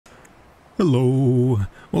Hello,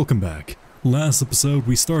 welcome back. Last episode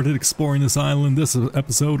we started exploring this island. This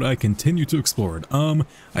episode I continue to explore it.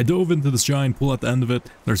 I dove into this giant pool at the end of it.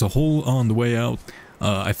 There's a hole on the way out.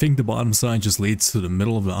 I think the bottom side just leads to the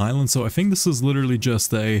middle of the island, so I think this is literally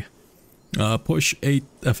just a push 8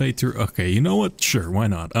 F8 through. Okay, you know what? Sure, why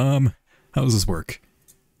not? How does this work?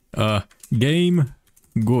 Game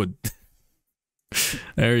good.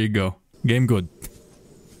 There you go. Game good.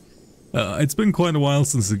 It's been quite a while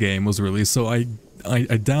since the game was released, so I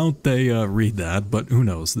doubt they read that, but who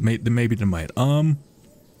knows? Maybe they might.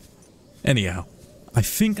 Anyhow, I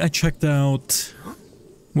think I checked out.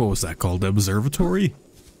 What was that called? The observatory?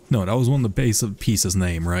 No, that was one of the base of pieces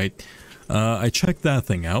name, right? I checked that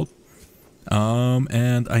thing out.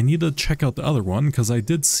 And I need to check out the other one because I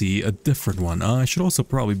did see a different one. I should also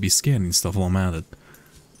probably be scanning stuff while I'm at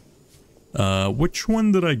it. Which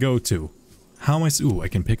one did I go to? How am I? Ooh, I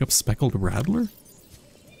can pick up speckled rattler?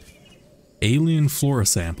 Alien flora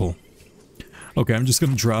sample. Okay, I'm just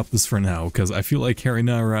gonna drop this for now, because I feel like carrying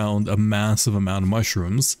around a massive amount of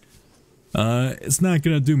mushrooms, it's not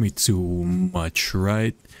gonna do me too much,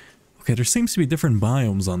 right? Okay, there seems to be different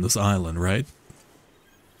biomes on this island, right?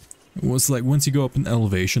 It's like once you go up in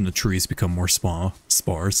elevation, the trees become more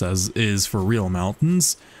sparse, as is for real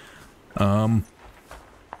mountains.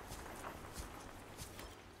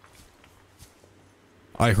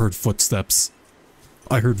 I heard footsteps.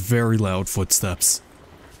 I heard very loud footsteps.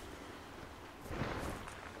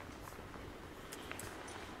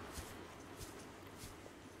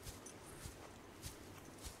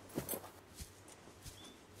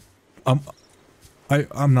 I'm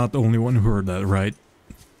not the only one who heard that, right?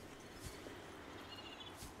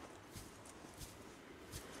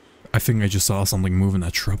 I think I just saw something move in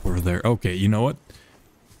that shrub over there. Okay, you know what?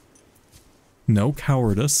 No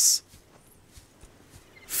cowardice.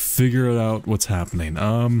 Figure out what's happening.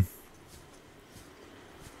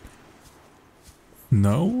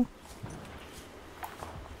 No?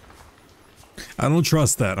 I don't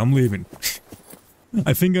trust that. I'm leaving.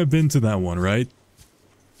 I think I've been to that one, right?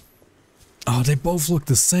 Oh, they both look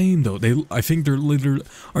the same though. I think they're literally...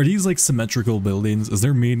 Are these like symmetrical buildings? Is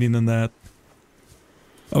there meaning in that?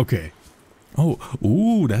 Okay. Oh,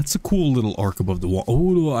 ooh, that's a cool little arc above the wall.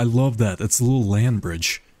 Oh, I love that. It's a little land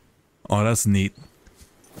bridge. Oh, that's neat.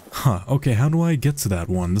 Huh, okay, how do I get to that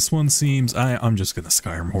one? This one seems... I'm just gonna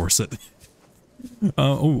Skyrim horse it.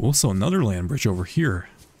 Oh, also another land bridge over here.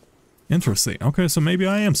 Interesting. Okay, so maybe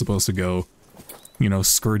I am supposed to go, you know,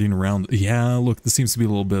 skirting around. Yeah, look, this seems to be a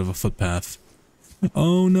little bit of a footpath.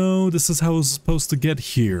 Oh no, this is how I was supposed to get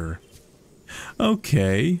here.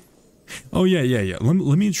 Okay. Oh yeah.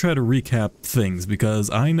 Let me try to recap things, because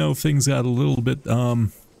I know things got a little bit,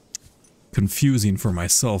 confusing for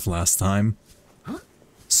myself last time.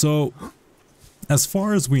 So, as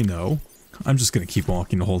far as we know, I'm just gonna keep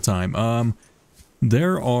walking the whole time.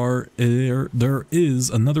 There is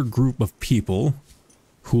another group of people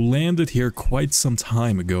who landed here quite some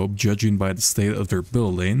time ago, judging by the state of their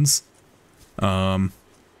buildings. It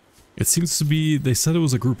seems to be, they said it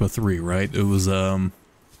was a group of 3, right? It was, the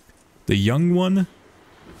young one,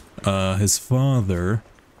 his father.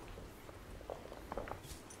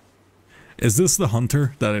 Is this the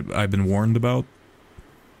hunter that I've been warned about?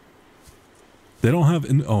 They don't have...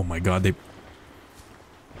 Oh my god,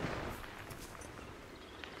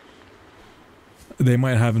 they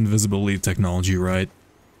might have invisibility technology, right?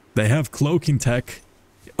 They have cloaking tech.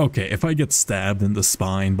 Okay, if I get stabbed in the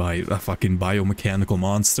spine by a fucking biomechanical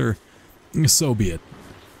monster, so be it.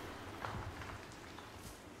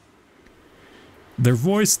 Their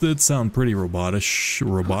voice did sound pretty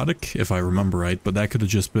robotic, if I remember right, but that could have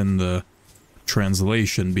just been the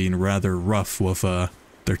translation being rather rough with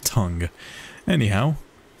their tongue. Anyhow,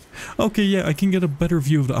 okay, yeah, I can get a better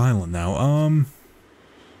view of the island now.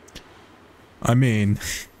 I mean,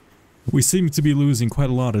 we seem to be losing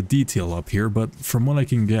quite a lot of detail up here, but from what I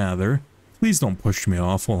can gather, please don't push me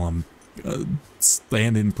off while I'm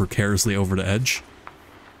standing precariously over the edge.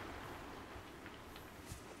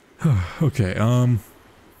 Okay,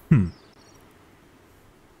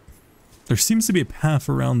 there seems to be a path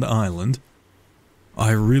around the island.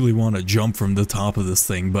 I really want to jump from the top of this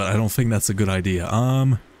thing, but I don't think that's a good idea.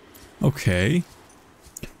 Okay.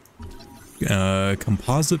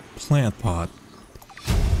 Composite plant pot.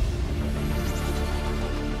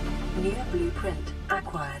 New blueprint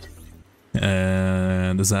acquired.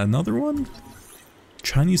 And is that another one?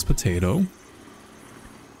 Chinese potato.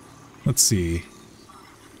 Let's see.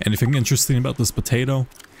 Anything interesting about this potato?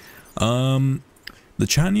 The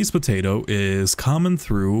Chinese potato is common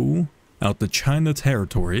throughout the China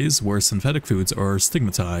territories where synthetic foods are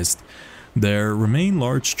stigmatized. There remain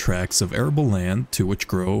large tracts of arable land to which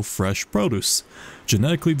grow fresh produce,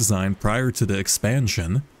 genetically designed prior to the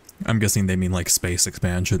expansion. I'm guessing they mean like space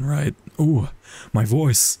expansion, right? Ooh, my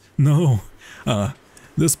voice. No.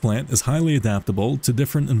 This plant is highly adaptable to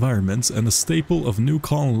different environments and a staple of new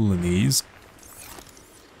colonies.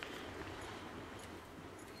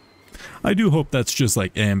 I do hope that's just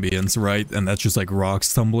like ambience, right? And that's just like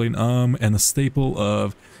rocks tumbling. And a staple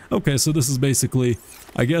of... Okay, so this is basically,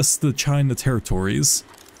 I guess, the China territories.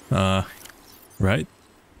 Right?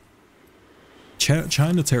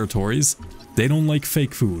 China territories, they don't like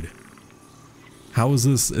fake food. How is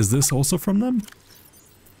this? Is this also from them?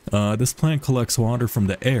 This plant collects water from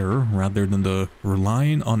the air rather than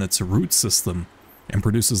relying on its root system, and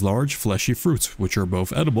produces large fleshy fruits, which are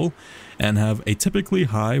both edible and have a typically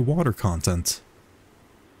high water content.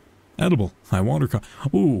 Edible, high water content.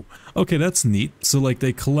 Ooh, okay, that's neat. So like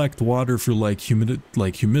they collect water through like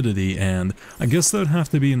humidity, and I guess that'd have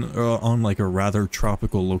to be on like a rather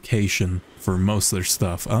tropical location for most of their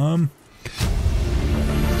stuff.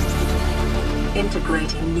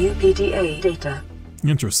 Integrating new PDA data.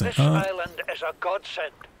 Interesting. This island is a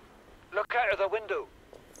godsend. Look out of the window.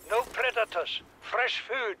 No predators. Fresh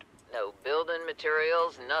food. No building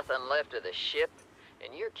materials, nothing left of the ship.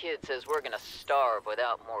 And your kid says we're gonna starve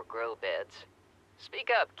without more grow beds. Speak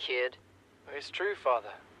up, kid. It's true,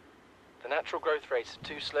 Father. The natural growth rates are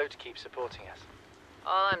too slow to keep supporting us.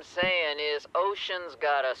 All I'm saying is ocean's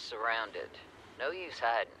got us surrounded. No use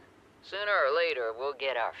hiding. Sooner or later, we'll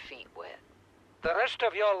get our feet wet. The rest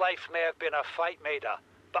of your life may have been a fight, Maida,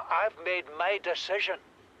 but I've made my decision.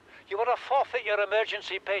 You want to forfeit your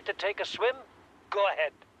emergency pay to take a swim? Go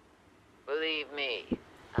ahead. Believe me,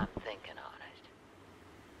 I'm thinking on it.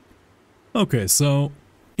 Okay, so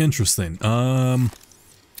interesting.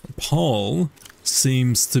 Paul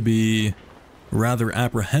seems to be rather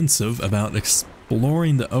apprehensive about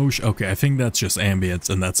exploring the ocean. Okay, I think that's just ambience,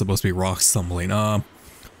 and that's supposed to be rocks tumbling. I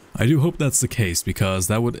do hope that's the case, because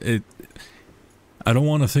that would I don't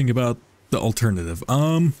want to think about the alternative.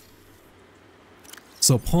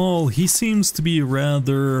 So Paul, he seems to be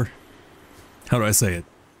rather, how do I say it,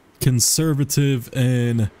 conservative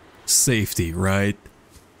in safety, right?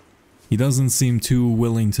 He doesn't seem too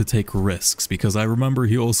willing to take risks, because I remember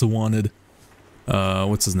he also wanted,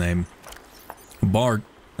 what's his name? Bart,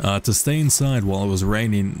 to stay inside while it was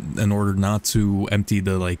raining in order not to empty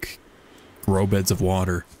the, like, grow beds of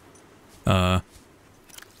water.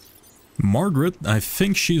 Margaret, I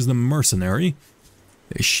think she's the mercenary.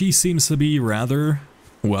 She seems to be rather,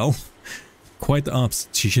 well, quite the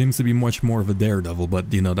opposite. She seems to be much more of a daredevil,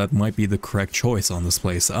 but, you know, that might be the correct choice on this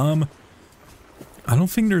place. I don't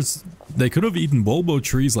think they could have eaten bulbo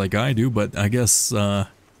trees like I do, but I guess,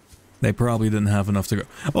 they probably didn't have enough to go.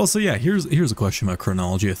 Also, yeah, here's a question about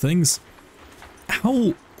chronology of things.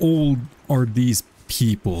 How old are these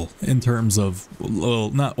people in terms of,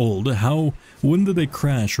 well, not old, when did they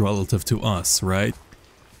crash relative to us, right?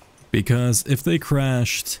 Because if they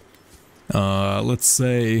crashed, let's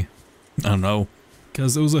say, I don't know,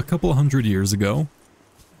 because it was a couple hundred years ago.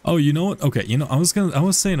 Oh, you know what? Okay, you know, I was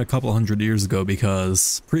saying a couple hundred years ago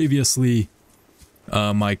because previously,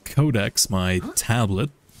 my codex, my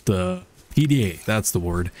tablet, the PDA, that's the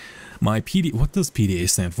word. My what does PDA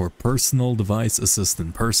stand for? Personal Device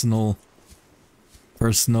Assistant. Personal,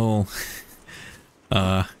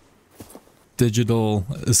 digital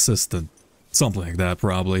assistant. Something like that,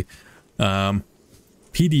 probably.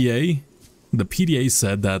 PDA, the PDA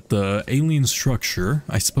said that the alien structure,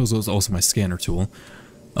 I suppose it was also my scanner tool,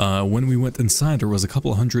 when we went inside, there was a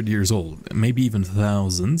couple hundred years old, maybe even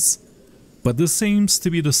thousands. But this seems to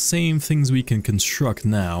be the same things we can construct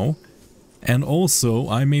now. And also,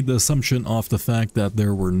 I made the assumption off the fact that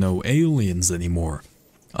there were no aliens anymore.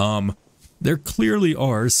 There clearly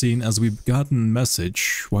are, seeing as we've gotten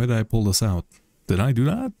message. Why did I pull this out? Did I do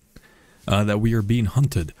that? That we are being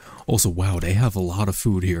hunted. Also, wow, they have a lot of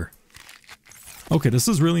food here. Okay, this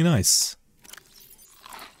is really nice.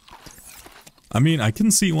 I mean, I can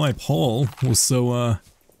see why Paul was so,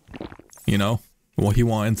 you know, well, he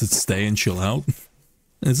wanted to stay and chill out.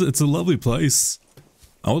 It's a lovely place.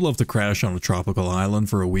 I would love to crash on a tropical island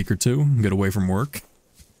for a week or two and get away from work.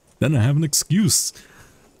 Then I have an excuse.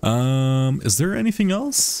 Is there anything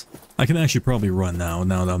else? I can actually probably run now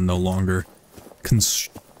that I'm no longer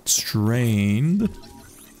constrained.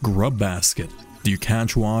 Grub basket. Do you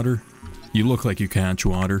catch water? You look like you catch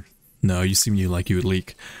water. No, you seem like you would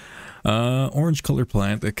leak. Orange color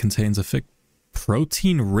plant that contains a thick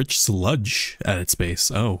protein-rich sludge at its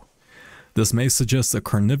base. Oh. This may suggest a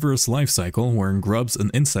carnivorous life cycle wherein grubs and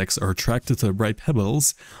insects are attracted to the bright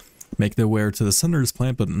pebbles make their way to the center of this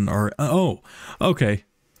plant, but are... oh, okay.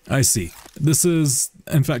 I see. This is...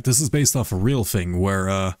 in fact, this is based off a real thing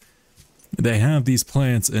where, they have these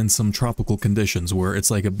plants in some tropical conditions where it's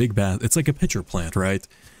like a big it's like a pitcher plant, right?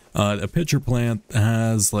 A pitcher plant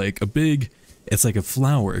has like a big... it's like a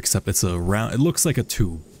flower, except it's a round... it looks like a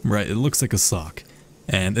tube, right? It looks like a sock.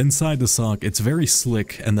 And inside the sock, it's very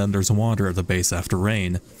slick, and then there's water at the base after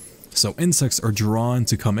rain. So insects are drawn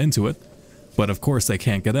to come into it, but of course they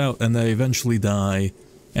can't get out, and they eventually die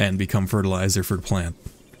and become fertilizer for the plant,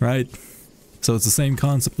 right? So it's the same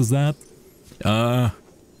concept as that. I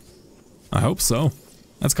hope so.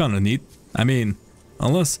 That's kind of neat. I mean,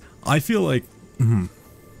 unless... I feel like...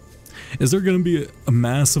 is there going to be a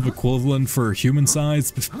massive equivalent for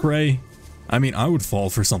human-sized prey? I mean, I would fall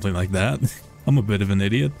for something like that. I'm a bit of an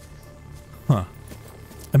idiot. Huh.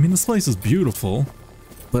 I mean, this place is beautiful,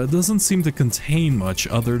 but it doesn't seem to contain much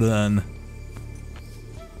other than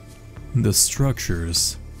the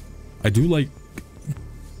structures. I do like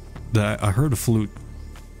that. I heard a flute.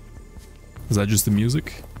 Is that just the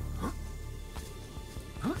music?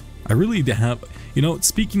 I really have... you know,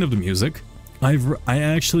 speaking of the music, I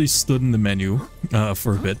actually stood in the menu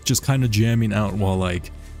for a bit, just kind of jamming out while,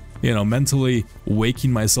 like, you know, mentally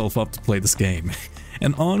waking myself up to play this game.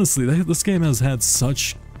 And honestly, this game has had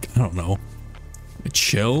such, I don't know,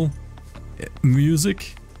 chill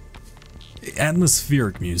music,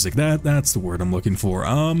 atmospheric music. That's the word I'm looking for.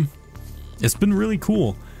 It's been really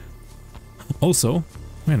cool. Also,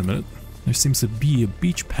 wait a minute. There seems to be a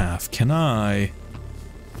beach path. Can I?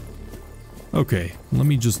 Okay, let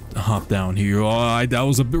me just hop down here. Oh, that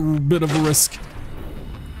was a bit of a risk.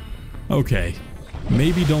 Okay,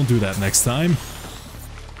 maybe don't do that next time.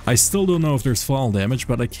 I still don't know if there's fall damage,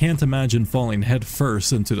 but I can't imagine falling head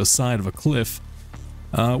first into the side of a cliff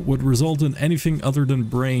would result in anything other than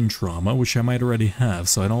brain trauma, which I might already have,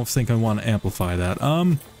 so I don't think I want to amplify that.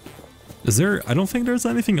 Is there... I don't think there's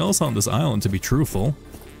anything else on this island, to be truthful.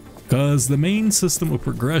 Because the main system of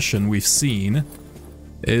progression we've seen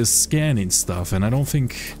is scanning stuff, and I don't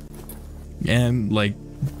think... and, like,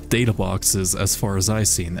 data boxes as far as I've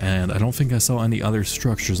seen, and I don't think I saw any other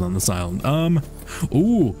structures on this island.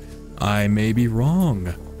 Ooh, I may be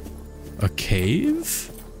wrong. A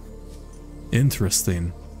cave?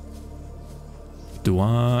 Interesting. Do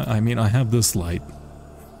I mean, I have this light.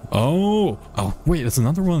 Oh, wait, it's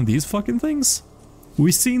another one of these fucking things?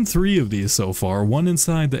 We've seen 3 of these so far, one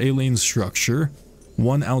inside the alien structure,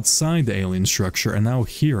 one outside the alien structure, and now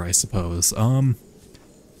here, I suppose. I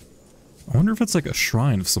wonder if it's like a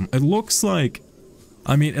shrine of some... it looks like...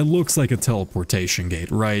 I mean, it looks like a teleportation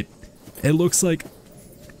gate, right? It looks like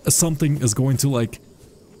something is going to, like,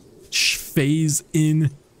 phase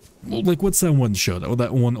in... like, what's that one show?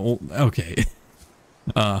 That one old... okay.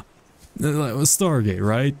 Stargate,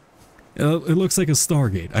 right? It looks like a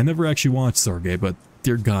Stargate. I never actually watched Stargate, but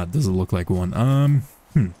dear God, does it look like one.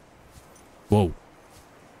 Whoa.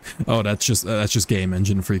 Oh, that's just game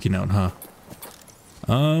engine freaking out, huh?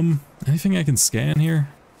 Anything I can scan here?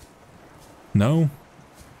 No?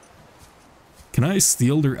 Can I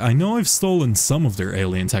steal their... I know I've stolen some of their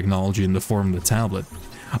alien technology in the form of the tablet.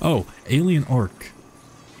 Oh, alien arc.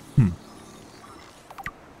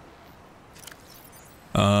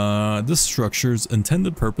 This structure's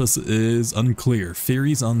intended purpose is unclear.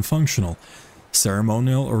 Theories unfunctional.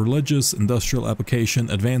 Ceremonial or religious, industrial application,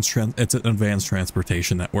 it's an advanced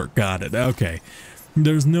transportation network. Got it. Okay.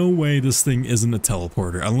 There's no way this thing isn't a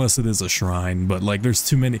teleporter, unless it is a shrine, but like there's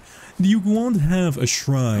too many. You won't have a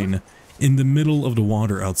shrine in the middle of the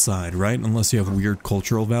water outside, right? Unless you have weird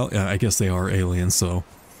cultural value. I guess they are aliens, so.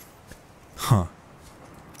 Huh.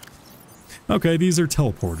 Okay, these are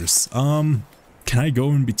teleporters. Can I go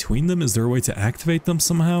in between them? Is there a way to activate them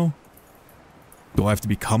somehow? Do I have to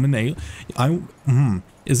become an alien?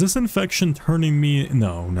 Is this infection turning me...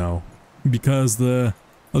 No. Because I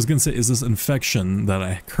was gonna say, is this infection that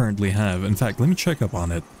I currently have? In fact, let me check up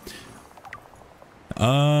on it.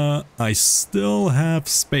 I still have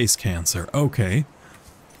space cancer. Okay.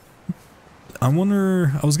 I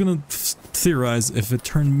wonder... I was gonna theorize if it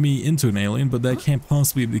turned me into an alien, but that can't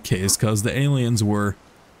possibly be the case, because the aliens were...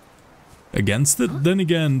 against it. Then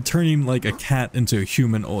again, turning like a cat into a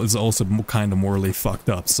human is also kind of morally fucked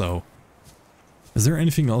up, so... is there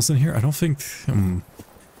anything else in here? I don't think...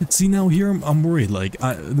 See, now here I'm worried, like,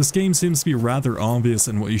 this game seems to be rather obvious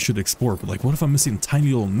in what you should explore, but like, what if I'm missing a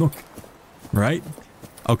tiny little nook? Right?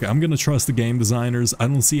 Okay, I'm gonna trust the game designers. I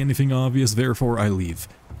don't see anything obvious, therefore I leave.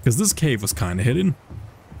 Because this cave was kind of hidden.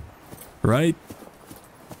 Right?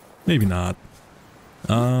 Maybe not.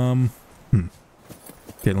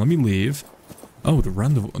 Okay, let me leave. Oh, the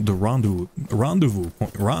rendezvous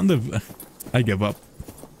point. I give up.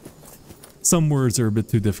 Some words are a bit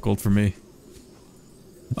too difficult for me.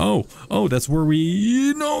 Oh, that's where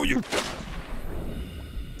we... No, you...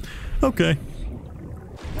 Okay.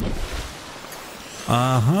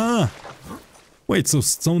 Uh-huh. Wait, so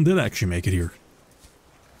someone did actually make it here.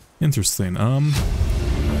 Interesting,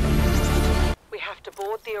 We have to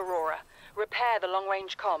board the Aurora, repair the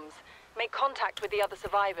long-range comms, make contact with the other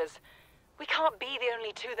survivors. We can't be the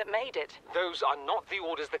only two that made it. Those are not the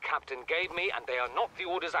orders the captain gave me, and they are not the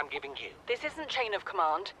orders I'm giving you. This isn't chain of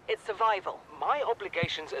command, it's survival. My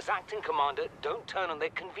obligations as acting commander don't turn on their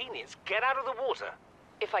convenience. Get out of the water.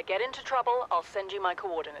 If I get into trouble, I'll send you my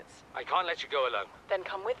coordinates. I can't let you go alone. Then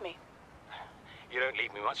come with me. You don't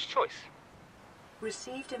leave me much choice.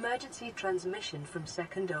 Received emergency transmission from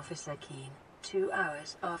Second Officer Keane, 2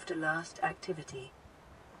 hours after last activity.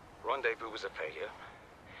 Rendezvous was a failure.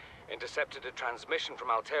 Intercepted a transmission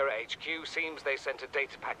from Altera HQ. Seems they sent a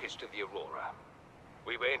data package to the Aurora.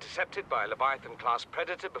 We were intercepted by a Leviathan-class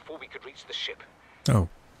Predator before we could reach the ship. Oh.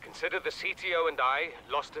 Consider the CTO and I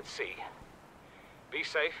lost at sea. Be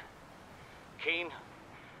safe. Keane,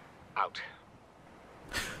 out.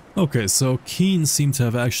 Okay, so Keane seemed to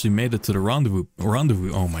have actually made it to the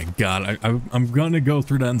rendezvous. Oh my god, I'm gonna go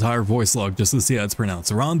through the entire voice log just to see how it's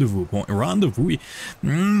pronounced. Rendezvous point. Rendezvous.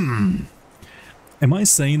 Am I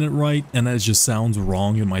saying it right and it just sounds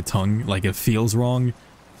wrong in my tongue, like it feels wrong?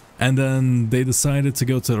 And then they decided to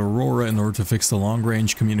go to the Aurora in order to fix the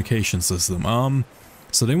long-range communication system.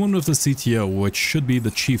 So they went with the CTO, which should be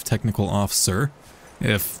the Chief Technical Officer,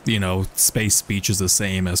 if, you know, space speech is the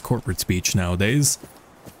same as corporate speech nowadays.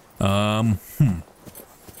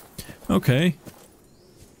 Okay.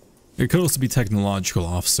 It could also be Technological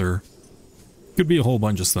Officer. Could be a whole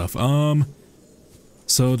bunch of stuff.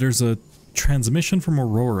 So there's a transmission from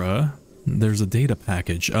Aurora. There's a data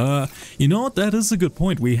package. You know what? That is a good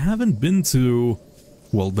point. We haven't been to,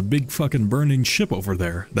 well, the big fucking burning ship over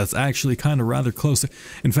there. That's actually kind of rather close.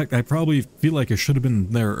 In fact, I probably feel like I should have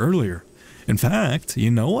been there earlier. In fact,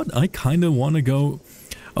 you know what? I kind of want to go...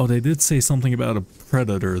 Oh, they did say something about a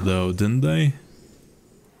predator, though, didn't they?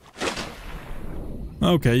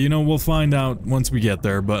 Okay, you know, we'll find out once we get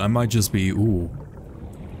there, but I might just be... Ooh.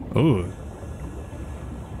 Oh.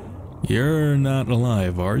 You're not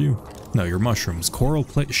alive, are you? No, you're mushrooms. Coral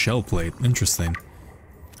plate, shell plate. Interesting.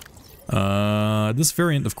 This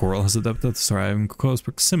variant of coral has adapted to thrive in close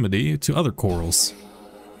proximity to other corals.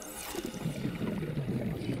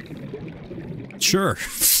 Sure.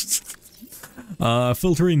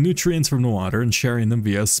 Filtering nutrients from the water and sharing them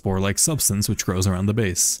via a spore-like substance which grows around the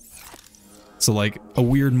base. So like a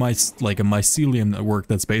weird like a mycelium network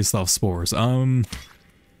that's based off spores.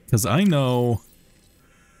 Because I know...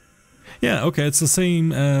 Yeah, okay, it's the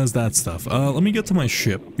same as that stuff. Let me get to my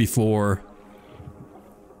ship before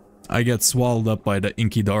I get swallowed up by the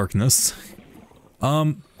inky darkness.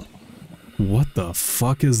 What the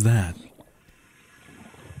fuck is that?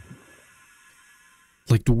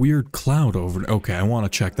 Like the weird cloud over... Okay, I want to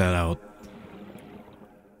check that out.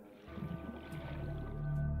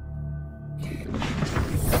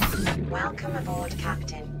 Welcome aboard,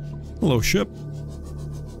 Captain. Hello, ship.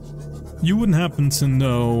 You wouldn't happen to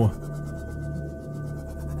know...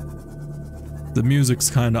 The music's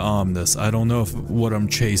kinda ominous. I don't know if what I'm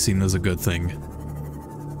chasing is a good thing.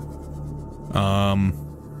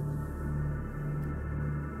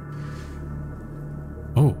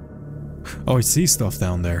 Oh. Oh, I see stuff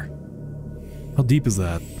down there. How deep is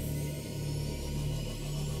that?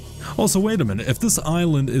 Also, wait a minute. If this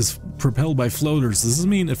island is propelled by floaters, does this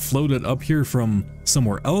mean it floated up here from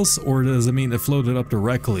somewhere else? Or does it mean it floated up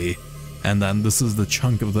directly? And then this is the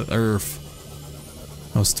chunk of the earth.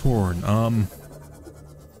 I was torn.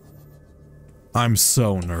 I'm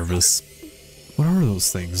so nervous. What are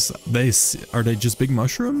those things? Are they just big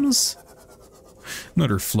mushrooms? No,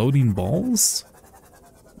 they're floating balls?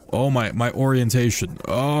 Oh, my orientation.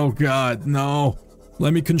 Oh god, no.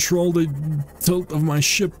 Let me control the tilt of my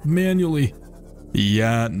ship manually.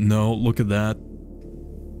 Yeah, no, look at that.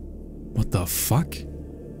 What the fuck?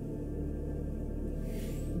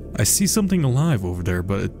 I see something alive over there,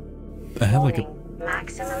 but I had like a...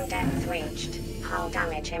 Maximum depth reached. Hull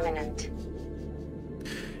damage imminent.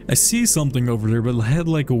 I see something over there, but it had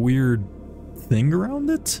like a weird thing around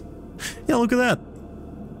it. Yeah, look at that.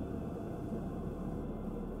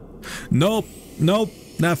 Nope, nope,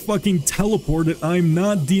 that fucking teleported. I'm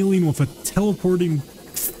not dealing with a teleporting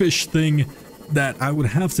fish thing that I would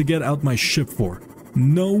have to get out my ship for.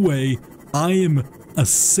 No way. I am a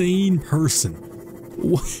sane person.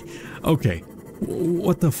 What? Okay.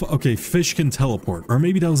 What the fuck? Okay, fish can teleport. Or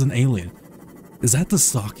maybe that was an alien. Is that the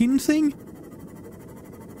stalking thing?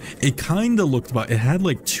 It kinda looked like it had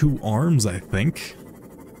like 2 arms, I think.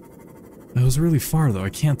 It was really far though, I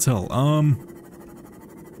can't tell.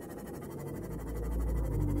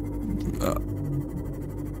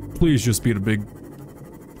 Please just be the big...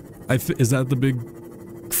 is that the big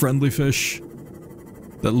friendly fish?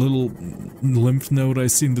 That little lymph node I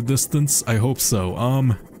see in the distance? I hope so.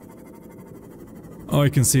 Oh, I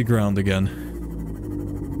can see ground again.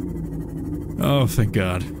 Oh, thank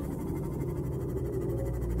God.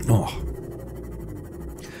 Oh.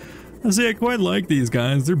 See, I quite like these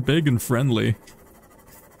guys. They're big and friendly.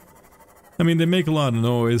 I mean, they make a lot of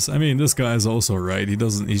noise. I mean, this guy's also right.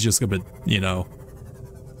 He's just a bit, you know...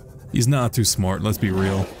 He's not too smart, let's be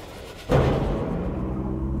real.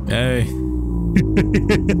 Hey.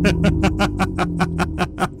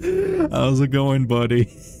 How's it going, buddy?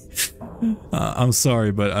 I'm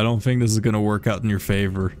sorry, but I don't think this is gonna work out in your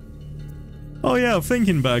favor. Oh yeah,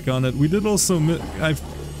 thinking back on it, we did also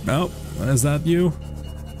oh, is that you?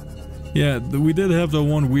 Yeah, we did have the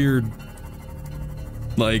one weird,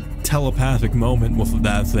 like, telepathic moment with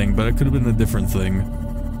that thing, but it could have been a different thing.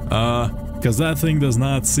 Because that thing does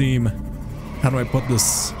not seem... How do I put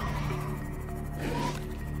this?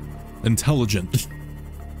 Intelligent.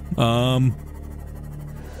 Then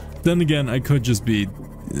again, I could just be...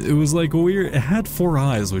 It was like weird... It had 4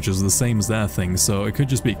 eyes, which is the same as that thing, so it could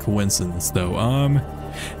just be coincidence, though.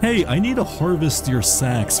 Hey, I need to harvest your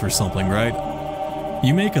sacks for something, right?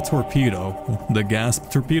 You make a torpedo. The gas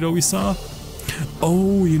torpedo we saw?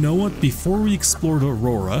 Oh, you know what? Before we explore the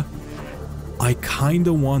Aurora... I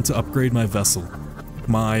kinda want to upgrade my vessel.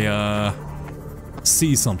 My,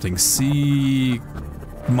 sea something. Sea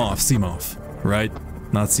moth, right?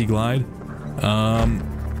 Not sea glide.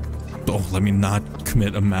 Oh, let me not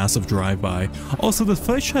commit a massive drive-by. Also, the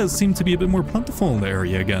fish has seemed to be a bit more plentiful in the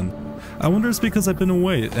area again. I wonder if it's because I've been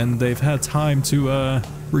away and they've had time to,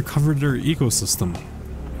 recover their ecosystem.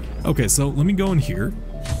 Okay, so let me go in here.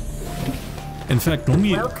 In fact, let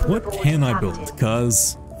me... What can I build?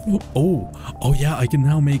 Cause... Oh yeah, I can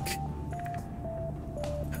now make...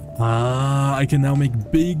 I can now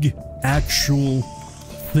make big, actual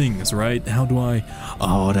things, right? How do I...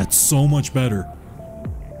 Oh, that's so much better.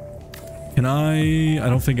 Can I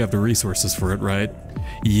don't think I have the resources for it, right?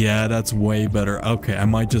 Yeah, that's way better. Okay, I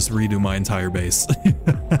might just redo my entire base.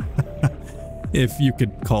 If you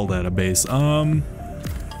could call that a base.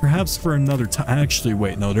 Perhaps for another time. Actually,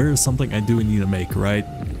 wait, no, there is something I do need to make, right?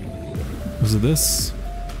 Was it this?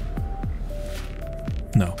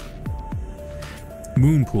 No.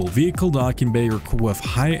 Moon pool. Vehicle docking bay with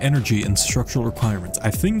high energy and structural requirements.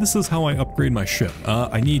 I think this is how I upgrade my ship.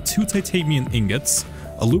 I need 2 titanium ingots,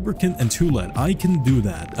 a lubricant, and 2 lead. I can do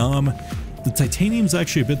that. The titanium's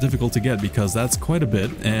actually a bit difficult to get because that's quite a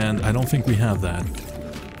bit, and I don't think we have that.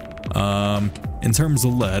 In terms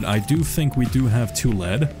of lead, I do think we do have 2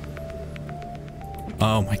 lead.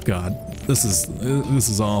 Oh my god. This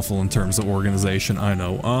is awful in terms of organization, I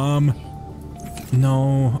know.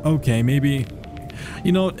 No, okay, maybe...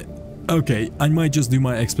 You know, okay, I might just do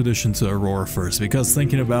my expedition to Aurora first, because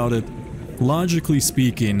thinking about it, logically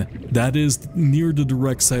speaking, that is near the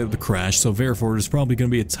direct site of the crash, so therefore there's probably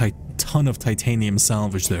going to be a ton of titanium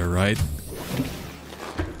salvage there, right?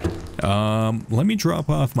 Let me drop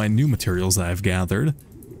off my new materials that I've gathered.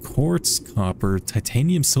 Quartz, copper,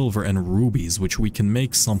 titanium, silver, and rubies, which we can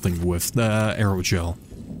make something with. The aerogel.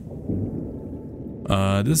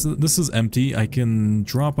 This is empty. I can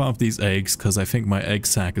drop off these eggs because I think my egg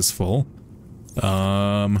sack is full.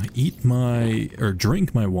 Drink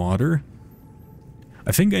my water.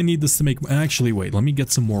 I think I need this to make... Actually, wait, let me get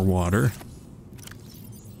some more water.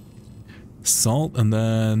 Salt, and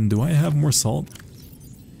then... Do I have more salt?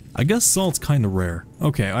 I guess salt's kind of rare.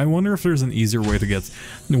 Okay, I wonder if there's an easier way to get...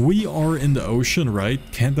 We are in the ocean, right?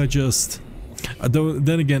 Can't I just... Though,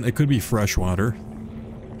 then again, it could be fresh water.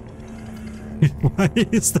 Why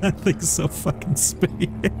is that thing so fucking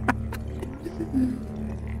spinny?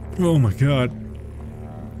 Oh my god.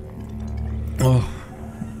 Oh.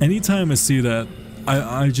 Anytime I see that,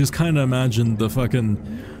 I just kind of imagine the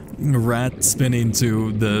fucking rat spinning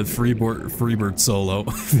to the Freebird solo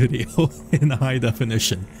video in high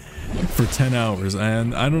definition for 10 hours,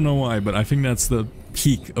 and I don't know why, but I think that's the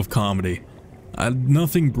peak of comedy.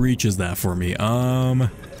 Nothing breaches that for me.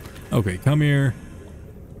 Okay, come here.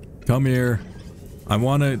 Come here. I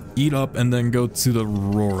want to eat up and then go to the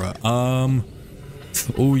Aurora.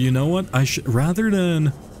 Oh, you know what? I should, rather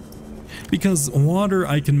than... Because water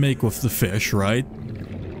I can make with the fish, right?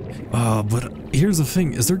 But here's the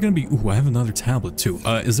thing. Is there going to be... Ooh, I have another tablet too.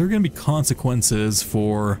 Is there going to be consequences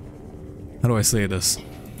for... How do I say this?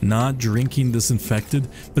 not drinking disinfected.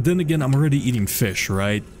 But then again, I'm already eating fish,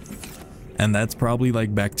 right? And that's probably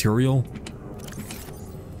like bacterial.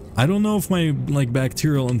 I don't know if my like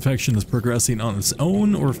bacterial infection is progressing on its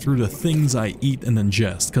own or through the things I eat and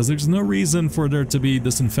ingest, because there's no reason for there to be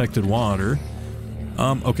disinfected water.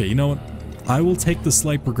 Okay, you know what? I will take the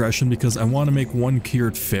slight progression because I want to make one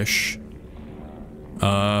cured fish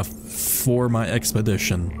for my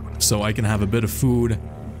expedition, so I can have a bit of food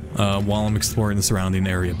while I'm exploring the surrounding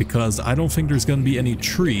area, because I don't think there's going to be any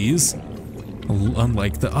trees,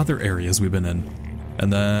 unlike the other areas we've been in.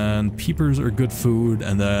 And then peepers are good food,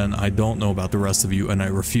 and then I don't know about the rest of you, and I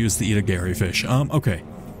refuse to eat a Garry fish. Okay.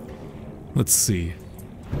 Let's see.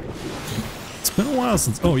 It's been a while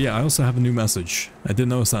since... Oh yeah, I also have a new message. I did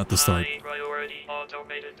notice that at the start. High priority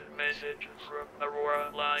automated message from Aurora.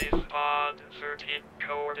 Live pod 13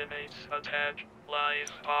 coordinates attached. Live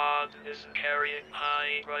pod is carrying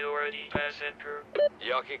high priority passenger.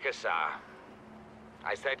 Yoki Kassar.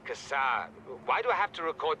 I said Kassar. Why do I have to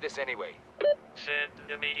record this anyway? Send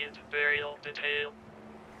immediate burial detail.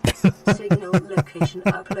 Signal location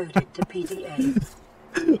uploaded to PDA.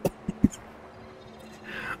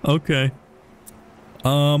 Okay.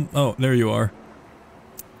 Oh, there you are.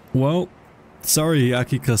 Well, sorry,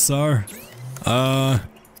 Yaki Kassar.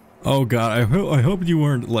 Oh god, I hope you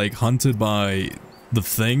weren't, like, hunted by the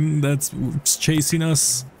thing that's chasing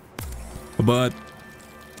us. But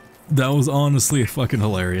that was honestly fucking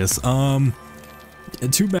hilarious.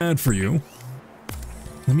 Too bad for you.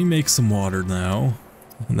 Let me make some water now.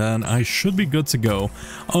 And then I should be good to go.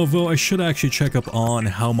 Although I should actually check up on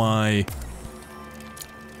how my...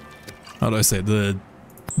 How do I say? The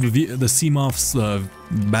CMOF's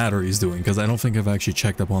battery is doing, because I don't think I've actually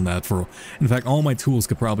checked up on that for... In fact, all my tools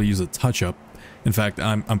could probably use a touch-up. In fact,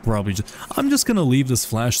 I'm probably just... I'm just gonna leave this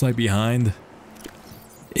flashlight behind.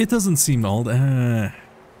 It doesn't seem all...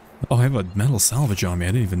 Oh, I have a metal salvage on me. I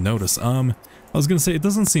didn't even notice. I was gonna say, it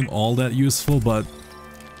doesn't seem all that useful, but...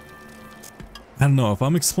 I don't know, if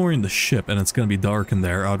I'm exploring the ship and it's gonna be dark in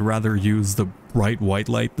there, I'd rather use the bright white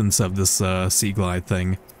light instead of this Sea Glide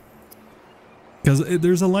thing. Because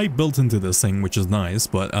there's a light built into this thing, which is nice,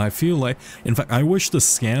 but I feel like... In fact, I wish the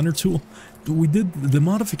scanner tool... We did the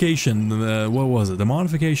modification, what was it? The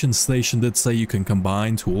modification station did say you can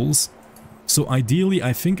combine tools. So ideally,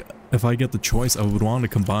 I think if I get the choice, I would want to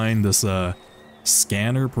combine this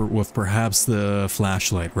scanner with perhaps the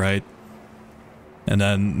flashlight, right? And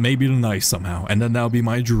then maybe the knife somehow. And then that'll be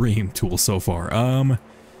my dream tool so far. I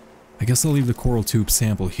guess I'll leave the coral tube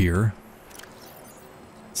sample here.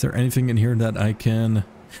 Is there anything in here that I can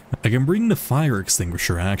bring the fire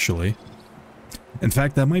extinguisher, actually. In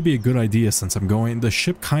fact, that might be a good idea since I'm going... The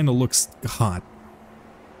ship kind of looks hot.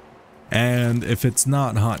 And if it's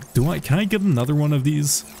not hot, can I get another one of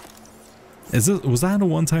these? Was that a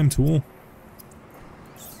one-time tool?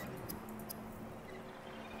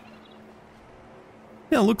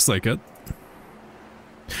 Yeah, looks like it.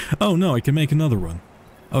 Oh no, I can make another one.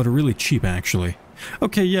 Oh, they're really cheap, actually.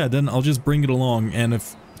 Okay, yeah, then I'll just bring it along, and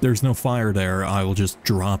if there's no fire there, I will just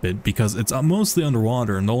drop it, because it's mostly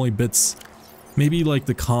underwater, and the only bits... Maybe like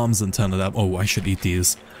the comms antenna that... Oh, I should eat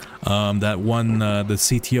these. That one the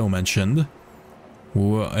CTO mentioned.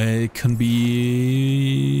 It can be...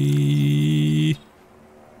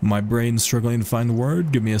 My brain's struggling to find the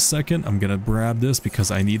word. Give me a second. I'm gonna grab this because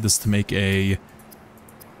I need this to make a...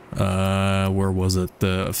 where was it?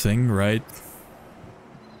 The thing, right?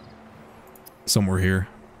 Somewhere here.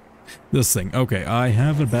 This thing. Okay, I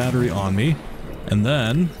have a battery on me. And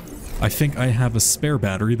then... I think I have a spare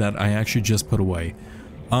battery that I actually just put away.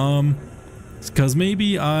 Because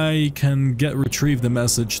maybe I can retrieve the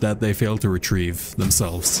message that they failed to retrieve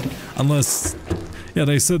themselves. Unless, yeah,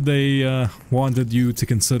 they said they wanted you to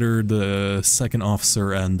consider the second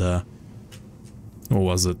officer and, what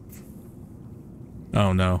was it?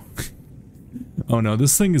 Oh no. Oh no,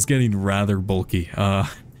 this thing is getting rather bulky.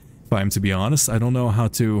 If I'm to be honest, I don't know how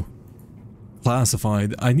to...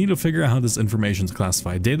 Classified. I need to figure out how this information is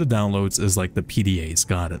classified. Data downloads is like the PDAs.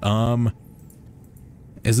 Got it.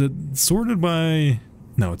 Is it sorted by...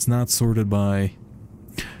 No, it's not sorted by...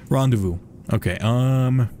 Rendezvous. Okay,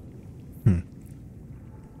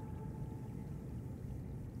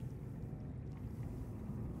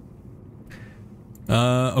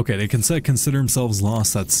 okay, they can consider themselves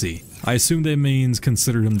lost at sea. I assume that means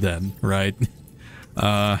consider them dead, right?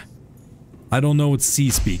 I don't know what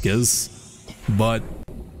sea speak is. But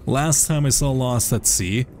last time I saw Lost at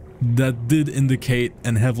Sea, that did indicate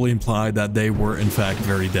and heavily imply that they were in fact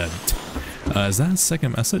very dead. Is that a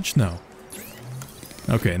second message? No.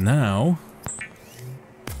 Okay, now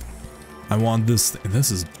I want this.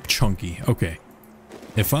 This is chunky. Okay.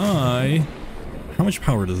 if I... How much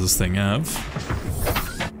power does this thing have?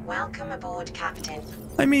 Welcome aboard, Captain.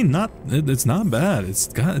 I mean, it's not bad.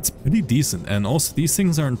 It's pretty decent, and also these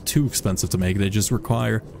things aren't too expensive to make. They just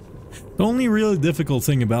require... The only really difficult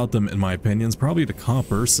thing about them, in my opinion, is probably the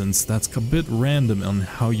copper, since that's a bit random on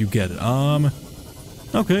how you get it.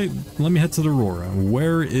 Okay, let me head to the Aurora.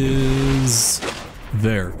 Where is...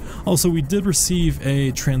 There. Also, we did receive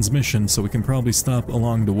a transmission, so we can probably stop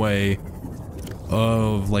along the way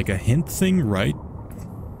of, like, a hint thing, right?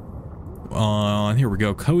 Here we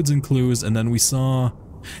go, codes and clues, and then we saw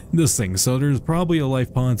this thing. So there's probably a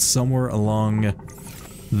life pod somewhere along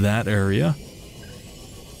that area.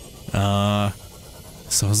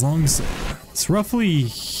 So as long as it's roughly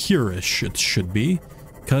here-ish, it should be,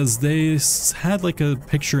 because they had like a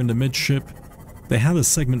picture in the midship. They had a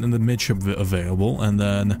segment in the midship available, and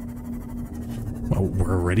then, well,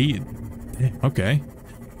 we're already, okay.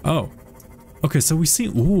 Oh, okay. So we see.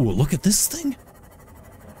 Ooh, look at this thing.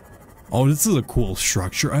 Oh, this is a cool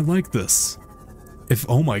structure. I like this.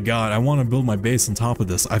 Oh my god, I want to build my base on top of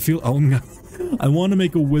this. I feel, I want to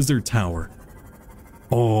make a wizard tower.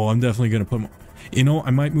 Oh, I'm definitely going to put, you know,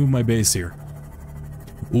 I might move my base here.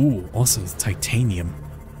 Ooh, also titanium.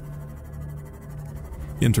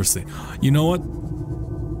 Interesting. You know what?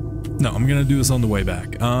 No, I'm going to do this on the way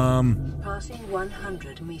back. Passing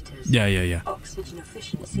 100 meters. Yeah. Oxygen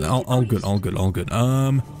efficiency. All good.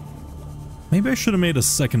 Maybe I should have made a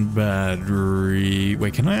second battery.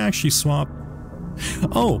 Wait, can I actually swap?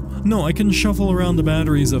 Oh, no, I can shuffle around the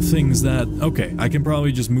batteries of things that... Okay, I can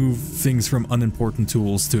probably just move things from unimportant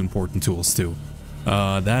tools to important tools too.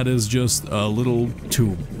 That is just a little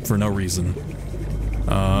tube for no reason.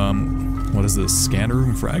 What is this? Scanner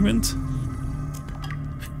room fragment?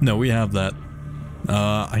 No, we have that.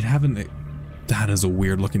 I haven't... That is a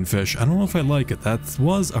weird looking fish. I don't know if I like it. That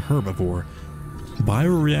was a herbivore.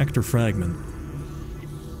 Bioreactor fragment.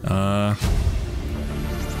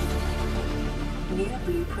 New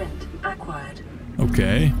blueprint acquired.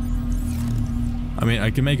 Okay. I mean,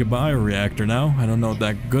 I can make a bioreactor now. I don't know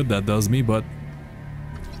that good that does me, but...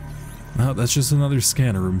 Oh, that's just another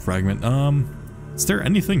scanner room fragment. Is there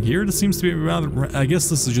anything here? This seems to be rather... I guess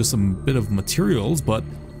this is just some bit of materials, but...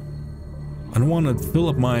 I don't want to fill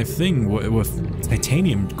up my thing with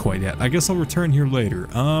titanium quite yet. I guess I'll return here later.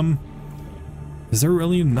 Is there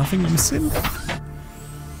really nothing missing?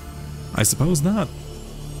 I suppose not.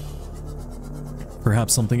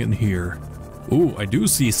 Perhaps something in here. Ooh, I do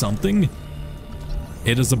see something.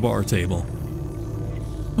 It is a bar table.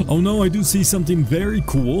 Oh no, I do see something very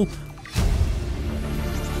cool.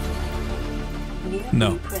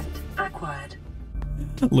 No. Acquired.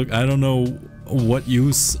 Look, I don't know what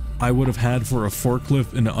use I would have had for a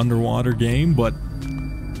forklift in an underwater game, but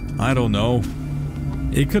I don't know.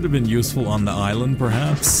 It could have been useful on the island,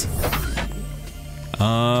 perhaps.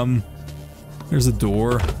 There's a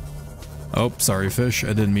door. Oh, sorry, fish.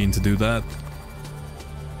 I didn't mean to do that.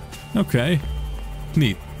 Okay.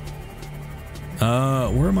 Neat.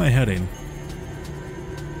 Where am I heading?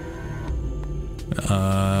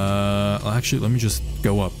 Actually, let me just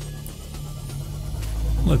go up.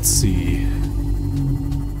 Let's see.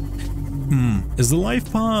 Is the life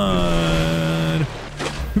pod...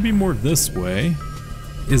 Could be more this way.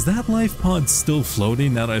 Is that life pod still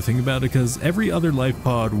floating now that I think about it? Because every other life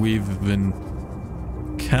pod we've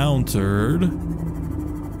encountered...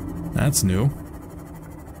 That's new.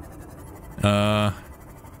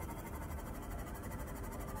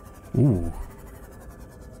 Ooh.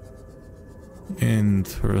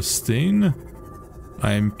 Interesting.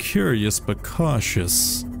 I'm curious but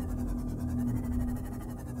cautious.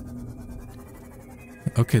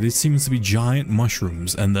 Okay, these seems to be giant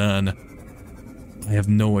mushrooms, and then I have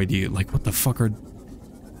no idea. Like, what the fuck are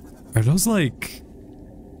those like?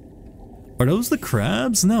 Are those the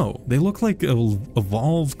crabs? No, they look like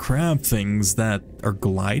evolved crab things that are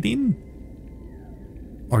gliding.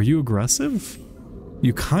 Are you aggressive?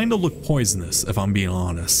 You kind of look poisonous, if I'm being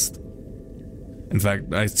honest. In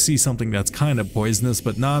fact, I see something that's kind of poisonous,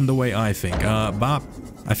 but not in the way I think. Bop.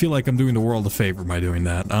 I feel like I'm doing the world a favor by doing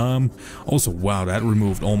that. Also, wow, that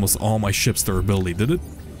removed almost all my ship's durability, did it?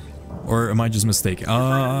 Or am I just mistaken? The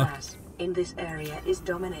biomass in this area is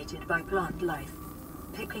dominated by plant life,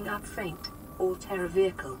 picking up faint or terra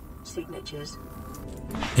vehicle signatures.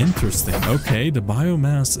 Interesting. Okay, the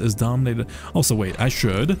biomass is dominated. Also, wait, I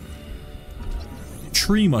should...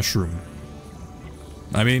 Tree mushroom.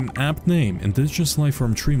 I mean, apt name. Indigenous life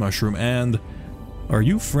form tree mushroom. And are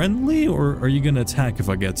you friendly, or are you gonna attack if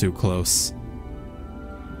I get too close?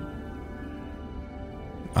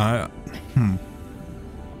 A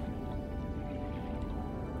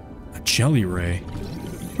jelly ray.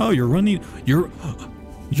 Oh, you're running. You're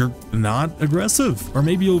not aggressive. Or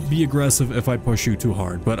maybe you'll be aggressive if I push you too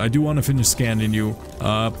hard. But I do want to finish scanning you.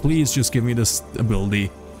 Please just give me this ability.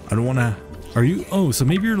 I don't want to... Are you... Oh, so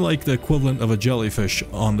maybe you're like the equivalent of a jellyfish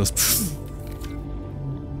on this...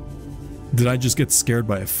 Did I just get scared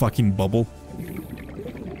by a fucking bubble?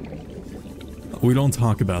 We don't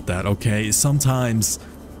talk about that, okay? Sometimes...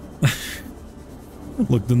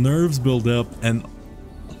 Look, the nerves build up and...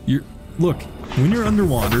 Look, when you're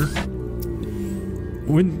underwater...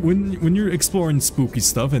 When you're exploring spooky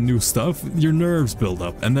stuff and new stuff, your nerves build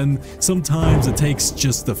up. And then sometimes it takes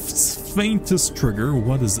just the faintest trigger.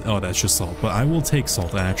 What is... Oh, that's just salt. But I will take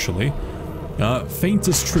salt, actually.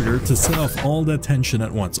 Faintest trigger to set off all that tension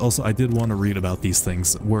at once. Also, I did want to read about these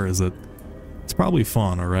things. Where is it? It's probably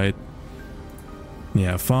fauna, right?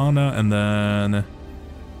 Yeah, fauna, and then...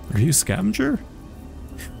 Are you a scavenger?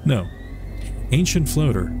 No. Ancient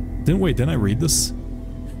floater. Didn't I read this?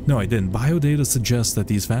 No, I didn't. Biodata suggests that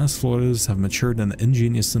these vast floaters have matured in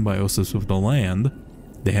ingenious symbiosis with the land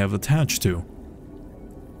they have attached to.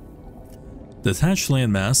 The attached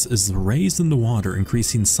landmass is raised in the water,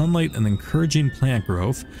 increasing sunlight and encouraging plant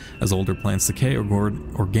growth. As older plants decay,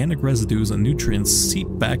 organic residues and nutrients seep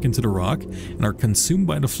back into the rock and are consumed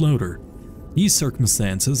by the floater. These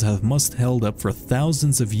circumstances must held up for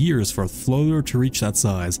thousands of years for a floater to reach that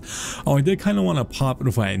size. Oh, I did kind of want to pop it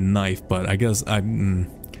with a knife, but I guess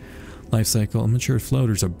Life cycle: immature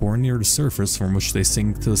floaters are born near the surface from which they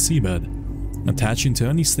sink to the seabed, attaching to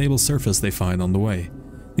any stable surface they find on the way.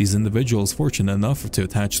 These individuals fortunate enough to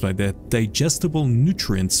attach to a digestible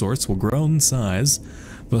nutrient source will grow in size,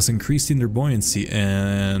 thus increasing their buoyancy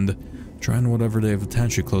and trying whatever they have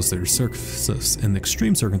attached to close to their surface. In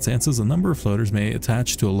extreme circumstances, a number of floaters may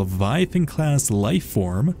attach to a Leviathan-class life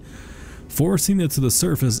form, forcing it to the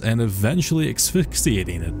surface and eventually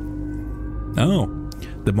asphyxiating it. Oh.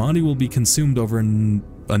 The body will be consumed over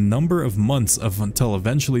a number of months until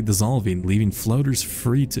eventually dissolving, leaving floaters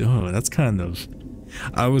free to... Oh, that's kind of...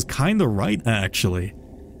 I was kind of right, actually.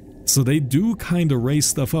 So they do kind of raise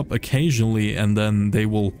stuff up occasionally, and then they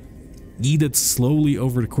will eat it slowly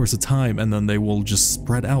over the course of time, and then they will just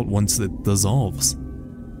spread out once it dissolves.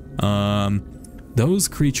 Those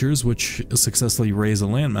creatures which successfully raise a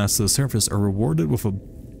landmass to the surface are rewarded with a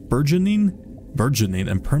burgeoning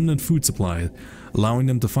and permanent food supply, allowing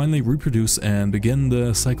them to finally reproduce and begin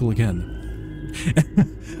the cycle again.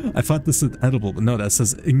 I thought this said edible, but no, that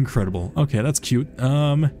says incredible. Okay, that's cute.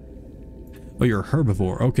 Oh, you're a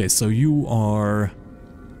herbivore. Okay, so you are...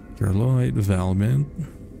 You're a light valmint.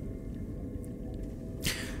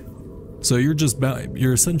 So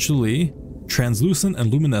you're essentially translucent and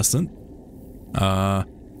luminescent.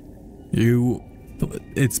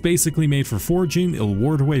 It's basically made for foraging. It'll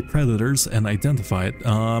ward away predators and identify it.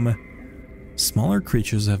 Smaller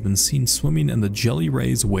creatures have been seen swimming in the jelly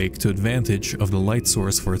ray's wake to advantage of the light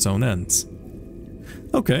source for its own ends.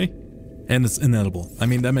 Okay. And it's inedible. I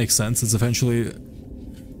mean, that makes sense. It's eventually...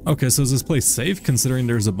 Okay, so is this place safe considering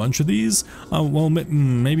there's a bunch of these? Well,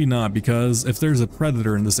 maybe not, because if there's a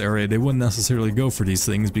predator in this area, they wouldn't necessarily go for these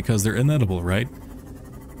things because they're inedible, right?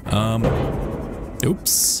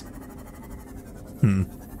 Oops.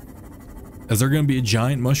 Is there gonna be a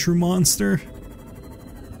giant mushroom monster?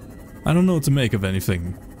 I don't know what to make of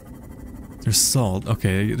anything. There's salt.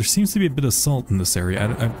 Okay, there seems to be a bit of salt in this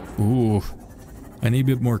area. Ooh. I need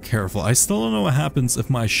a bit more careful. I still don't know what happens if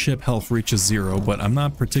my ship health reaches 0, but I'm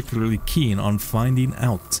not particularly keen on finding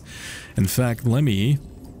out. In fact, let me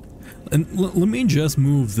just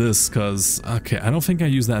move this, cause okay, I don't think I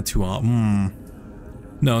use that too often.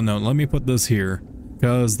 No, let me put this here.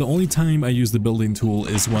 Because the only time I use the building tool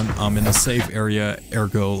is when I'm in a safe area,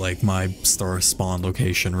 ergo like my star spawn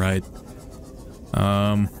location, right?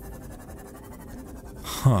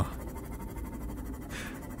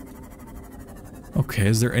 Okay,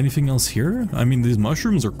 is there anything else here? I mean, these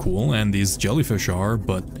mushrooms are cool, and these jellyfish are,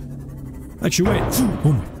 but... Actually, wait!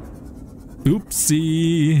 Oh my...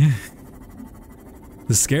 Oopsie!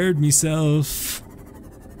 This scared meself.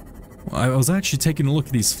 I was actually taking a look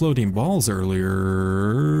at these floating balls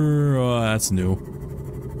earlier. Oh, that's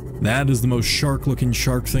new. That is the most shark-looking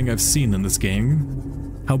shark thing I've seen in this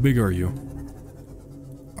game. How big are you?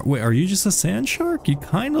 Wait, are you just a sand shark? You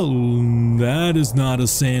kind of... That is not a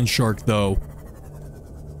sand shark, though.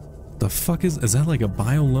 The fuck is that like a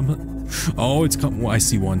biolimit? Oh, it's come. Well, I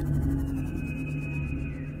see one.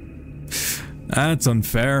 That's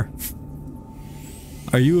unfair.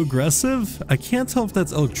 Are you aggressive? I can't tell if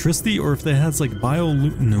that's electricity or if that has like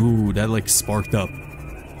No, that like sparked up.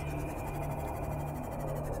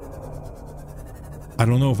 I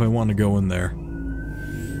don't know if I want to go in there.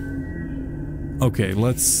 Okay,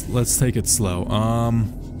 let's take it slow.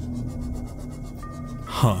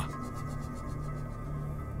 Huh.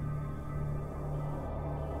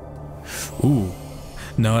 Ooh.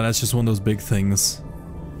 No, that's just one of those big things.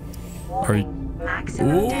 Are you...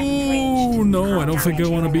 Oh, no, I don't think I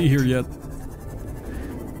want to be here yet.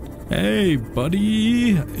 Hey,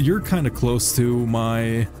 buddy. You're kind of close to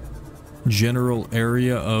my general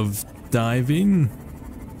area of diving.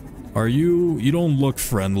 Are you... You don't look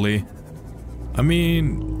friendly. I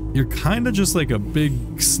mean, you're kind of just like a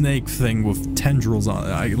big snake thing with tendrils on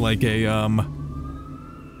it. Like a, I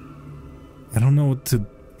don't know what to...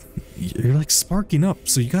 You're like sparking up,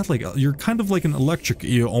 so you got like... You're kind of like an electric...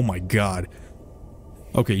 Oh my god.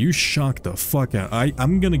 Okay, you shocked the fuck out.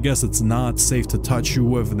 I'm gonna guess it's not safe to touch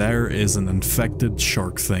you if there is an infected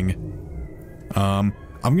shark thing. I'm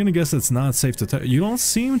gonna guess it's not safe to touch... You don't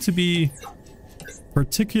seem to be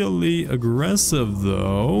particularly aggressive,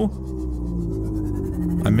 though.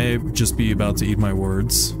 I may just be about to eat my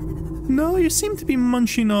words. No, you seem to be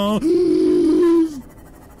munching off.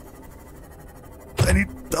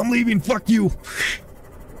 I'm leaving, fuck you!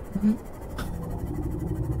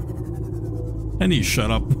 I need to shut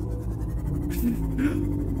up.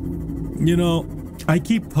 You know, I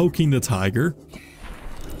keep poking the tiger.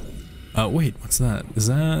 Wait, what's that? Is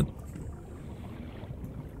that...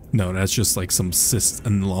 No, that's just like some cysts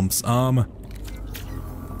and lumps.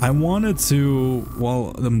 I wanted to,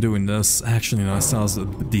 while I'm doing this, actually no, that sounds a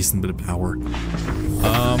decent bit of power.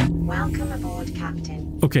 Welcome aboard,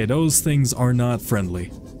 Captain. Okay, those things are not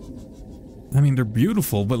friendly. I mean, they're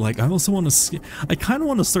beautiful, but like, I also want to, I kind of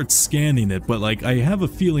want to start scanning it, but like, I have a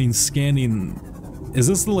feeling scanning, is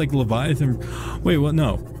this the like Leviathan, wait, what,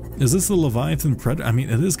 no. Is this the Leviathan Predator? I mean,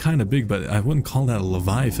 it is kind of big, but I wouldn't call that a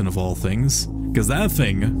Leviathan of all things. Because that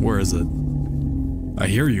thing, where is it? I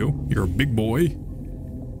hear you, you're a big boy.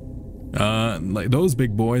 Like those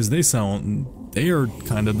big boys, they are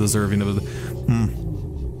kind of deserving of it.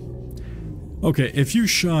 Okay, if you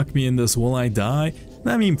shock me in this, will I die?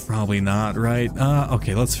 I mean, probably not, right?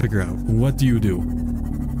 Okay, let's figure out. What do you do?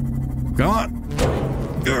 Come on!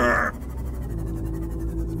 Grr.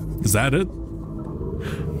 Is that it?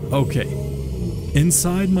 Okay.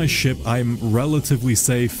 Inside my ship, I'm relatively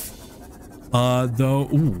safe. Though...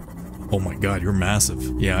 Ooh. Oh my god, you're massive.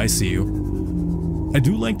 Yeah, I see you. I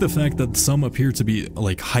do like the fact that some appear to be,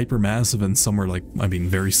 like, hyper-massive and some are, like, I mean,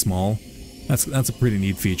 very small. That's a pretty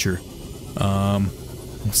neat feature.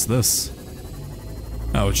 What's this?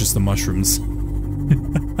 Oh, it's just the mushrooms.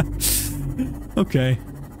 Okay.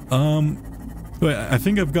 Wait, I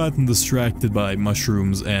think I've gotten distracted by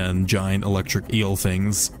mushrooms and giant electric eel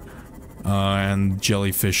things. And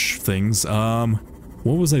jellyfish things.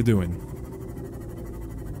 What was I doing?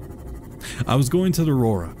 I was going to the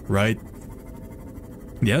Aurora, right?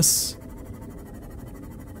 Yes?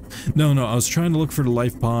 No, I was trying to look for the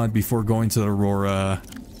life pod before going to the Aurora,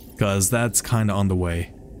 because that's kind of on the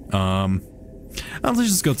way. Let's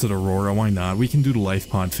just go to the Aurora, why not? We can do the life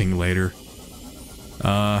pod thing later.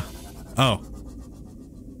 Oh.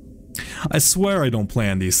 I swear I don't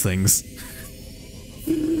plan these things.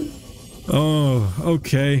 Oh,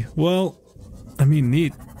 okay. Well, I mean,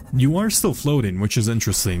 neat. You are still floating, which is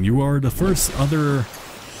interesting. You are the first other...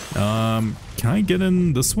 can I get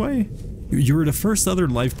in this way? You're the first other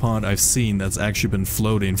life pod I've seen that's actually been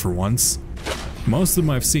floating for once. Most of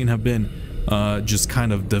them I've seen have been, just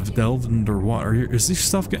kind of delved underwater. Is this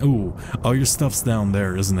stuff... Ooh. Oh, your stuff's down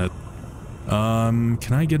there, isn't it?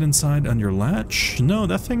 Can I get inside on your latch? No,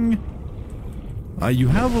 that thing... you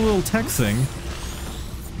have a little tech thing.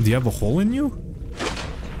 Do you have a hole in you?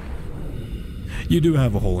 You do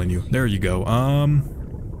have a hole in you. There you go.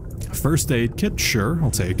 First aid kit, sure, I'll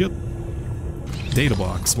take it. Data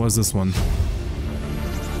box, what is this one?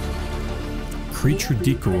 Creature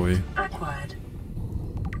decoy. Acquired.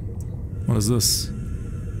 What is this?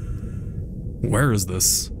 Where is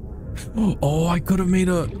this? Oh, I could have made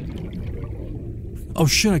a... Oh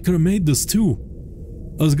shit, I could have made this too.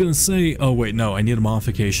 I was gonna say... Oh wait, no, I need a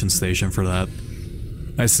modification station for that.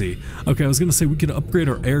 I see. Okay, I was gonna say we could upgrade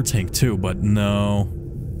our air tank too, but no.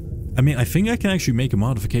 I mean, I think I can actually make a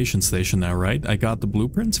modification station now, right? I got the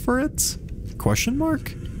blueprints for it? Question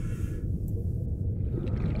mark?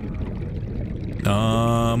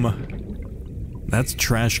 That's a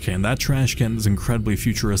trash can. That trash can is incredibly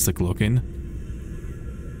futuristic looking.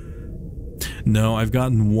 No, I've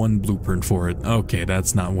gotten one blueprint for it. Okay,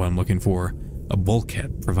 that's not what I'm looking for. A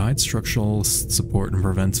bulkhead. Provides structural support and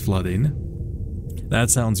prevents flooding. That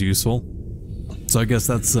sounds useful. So I guess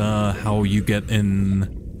that's how you get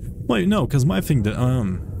in... Wait, no, because my thing...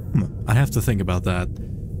 I have to think about that.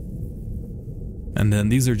 And then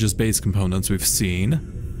these are just base components we've seen.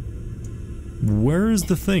 Where is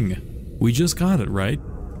the thing? We just got it, right?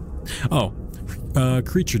 Oh,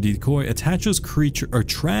 creature decoy attaches creature or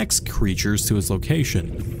tracks creatures to its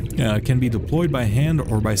location. Can be deployed by hand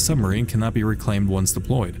or by submarine. Cannot be reclaimed once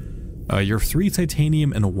deployed. You're 3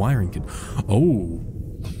 titanium and a wiring kit.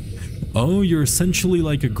 Oh, you're essentially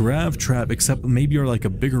like a grav trap, except maybe you're like a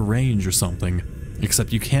bigger range or something.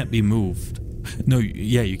 Except you can't be moved. No,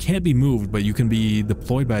 yeah, you can't be moved, but you can be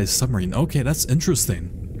deployed by a submarine. Okay, that's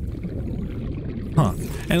interesting. Huh.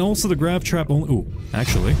 And also the grav trap only... Ooh,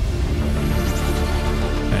 actually...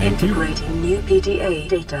 Thank you. Integrating new PDA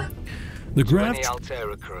data. The grav... To any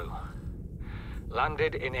Altera crew.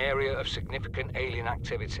 Landed in area of significant alien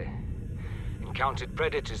activity. Encountered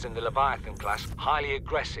predators in the Leviathan class, highly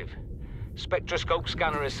aggressive. Spectroscope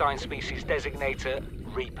scanner assigned species designator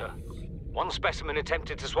Reaper. One specimen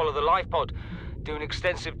attempted to swallow the life pod, doing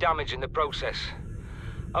extensive damage in the process.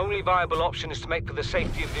 Only viable option is to make for the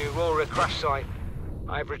safety of the Aurora crash site.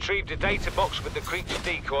 I have retrieved a data box with the creature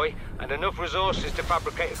decoy and enough resources to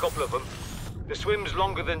fabricate a couple of them. The swim's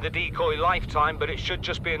longer than the decoy lifetime, but it should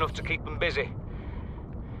just be enough to keep them busy.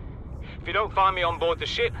 If you don't find me on board the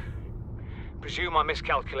ship, presume I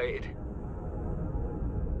miscalculated.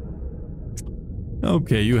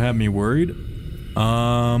 Okay, you have me worried.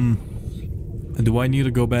 Do I need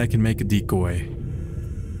to go back and make a decoy?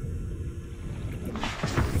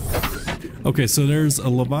 Okay, so there's a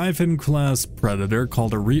Leviathan class predator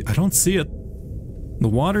called a I don't see it. The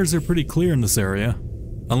waters are pretty clear in this area.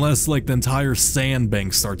 Unless, like, the entire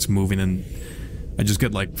sandbank starts moving and I just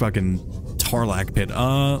get, like, fucking Tarlac pit.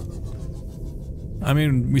 I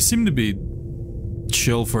mean, we seem to be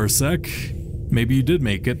chill for a sec. Maybe you did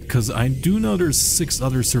make it, because I do know there's 6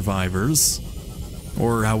 other survivors.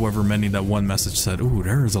 Or however many that one message said. Ooh,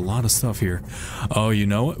 there's a lot of stuff here. Oh, you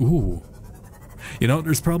know what? Ooh. You know,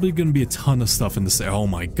 there's probably going to be a ton of stuff in this. Oh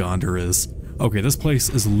my god, there is. Okay, this place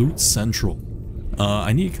is Loot Central.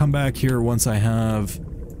 I need to come back here once I have...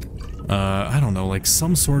 I don't know, like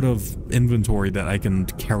some sort of inventory that I can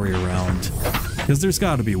carry around. Because there's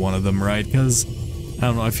got to be one of them, right? Because, I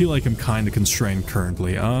don't know, I feel like I'm kind of constrained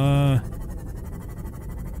currently. I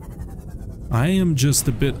am just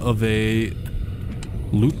a bit of a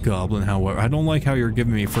loot goblin, however. I don't like how you're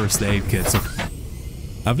giving me first aid kits.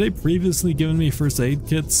 Have they previously given me first aid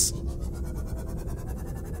kits?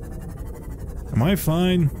 Am I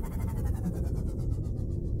fine?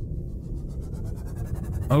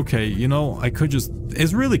 Okay, you know, I could just...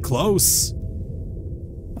 It's really close!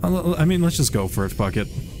 I mean, let's just go for it, fuck it.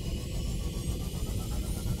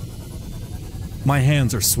 My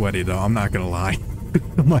hands are sweaty, though, I'm not gonna lie.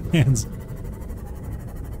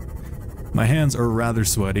 My hands are rather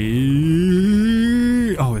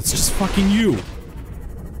sweaty. Oh, it's just fucking you.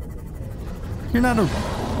 You're not a...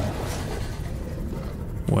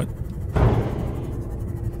 What?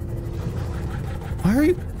 Why are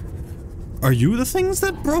you... Are you the things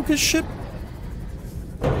that broke his ship?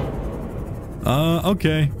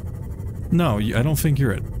 Okay. No, I don't think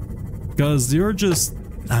you're it. Because you're just...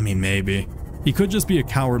 I mean, maybe. He could just be a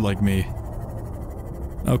coward like me.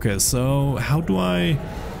 Okay, so how do I...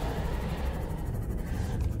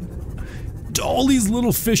 All these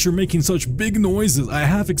little fish are making such big noises. I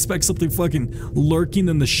half expect something fucking lurking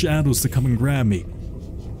in the shadows to come and grab me.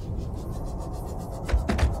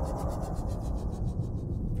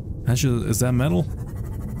 Is that metal?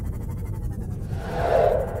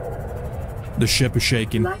 The ship is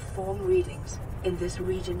shaking. Life form readings in this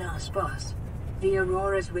region are sparse. The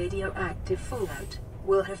Aurora's radioactive fallout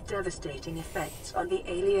will have devastating effects on the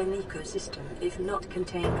alien ecosystem if not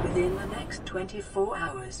contained within the next 24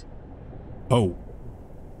 hours. Oh.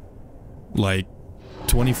 Like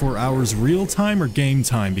 24 hours real time or game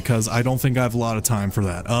time? Because I don't think I have a lot of time for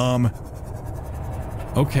that.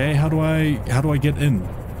 Okay, how do I get in?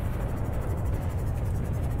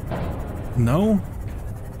 No?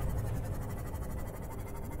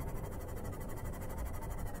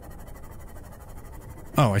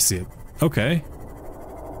 Oh, I see it. Okay.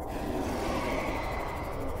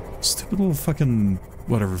 Stupid little fucking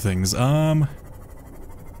whatever things. Where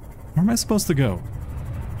am I supposed to go?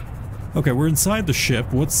 Okay, we're inside the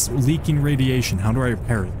ship. What's leaking radiation? How do I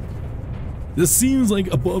repair it? This seems like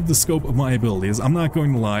above the scope of my abilities. I'm not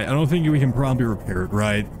going to lie. I don't think we can probably repair it,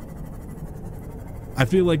 right? I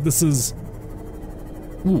feel like this is...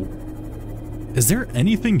 Ooh. Is there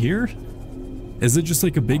anything here? Is it just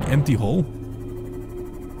like a big empty hole?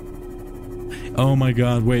 Oh my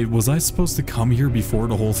god, wait, was I supposed to come here before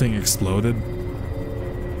the whole thing exploded?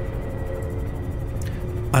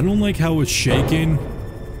 I don't like how it's shaking.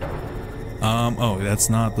 Oh, that's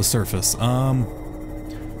not the surface.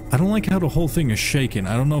 I don't like how the whole thing is shaking.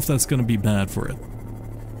 I don't know if that's gonna be bad for it.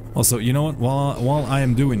 Also, you know what? While I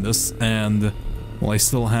am doing this, and while I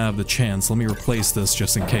still have the chance, let me replace this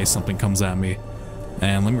just in case something comes at me.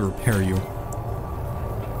 And let me repair you.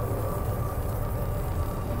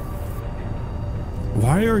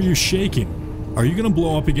 Why are you shaking? Are you gonna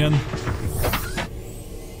blow up again?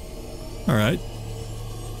 Alright.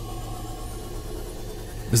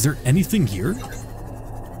 Is there anything here?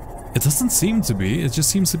 It doesn't seem to be. It just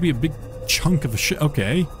seems to be a big chunk of shit.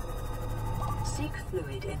 Okay. Seek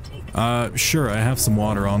fluid intake. Sure, I have some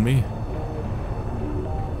water on me.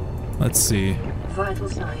 Let's see. Vital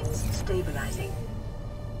signs stabilizing.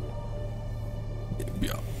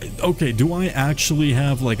 Okay, do I actually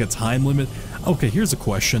have like a time limit? Okay, here's a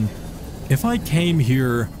question. If I came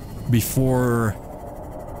here before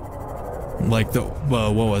like the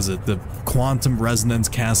what was it? The quantum resonance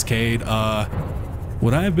cascade,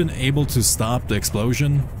 would I have been able to stop the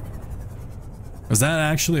explosion? Is that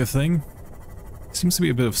actually a thing? Seems to be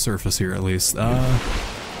a bit of surface here at least.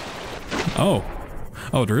 Oh,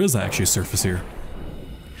 there is actually surface here.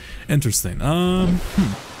 Interesting.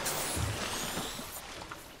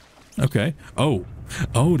 Okay. Oh,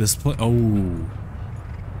 this place. Oh,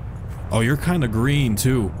 you're kind of green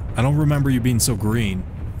too. I don't remember you being so green.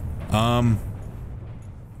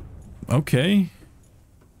 Okay.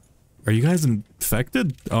 Are you guys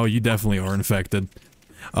infected? Oh, you definitely are infected.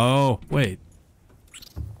 Oh, wait.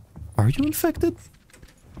 Are you infected?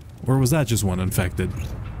 Or was that just one infected?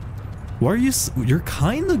 Why are you... You're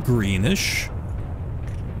kind of greenish.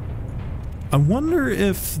 I wonder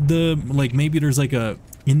if the... Like, maybe there's like a...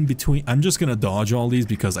 In between... I'm just gonna dodge all these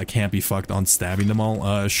because I can't be fucked on stabbing them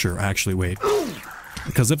all. Sure, actually, wait.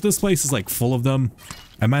 Because if this place is like full of them,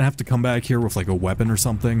 I might have to come back here with like a weapon or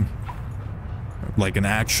something. Like an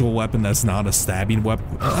actual weapon that's not a stabbing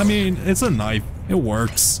weapon. I mean, it's a knife. It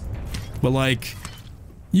works. But like,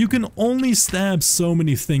 you can only stab so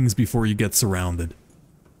many things before you get surrounded.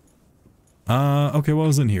 Okay, what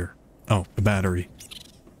was in here? Oh, a battery.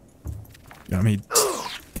 I mean,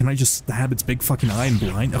 can I just stab its big fucking eye and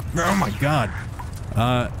blind? Oh my god.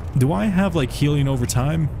 Do I have like healing over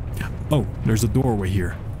time? Oh, there's a doorway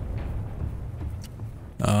here.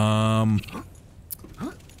 I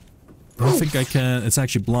don't think I can. It's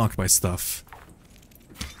actually blocked by stuff.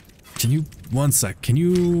 Can you... One sec. Can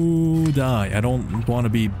you die? I don't want to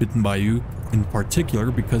be bitten by you in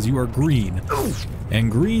particular because you are green.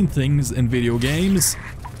 And green things in video games,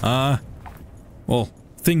 well,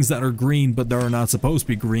 things that are green but that are not supposed to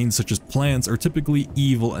be green, such as plants, are typically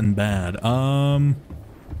evil and bad.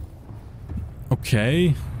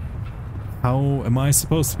 Okay. How am I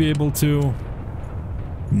supposed to be able to...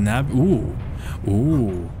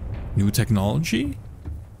 Ooh. New technology?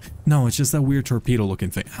 No, it's just that weird torpedo looking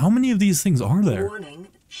thing. How many of these things are there? Warning,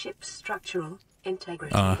 ship's structural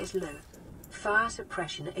integrity is low. Fire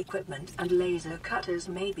suppression equipment and laser cutters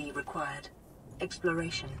may be required.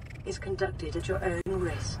 Exploration is conducted at your own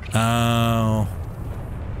risk. Oh.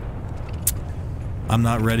 I'm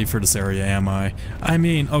not ready for this area, am I? I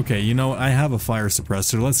mean, okay, you know, I have a fire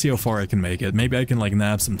suppressor. Let's see how far I can make it. Maybe I can, like,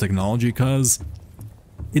 nab some technology, cuz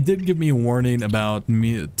it did give me a warning about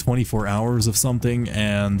 24 hours of something,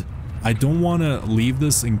 and I don't want to leave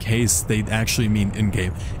this in case they actually mean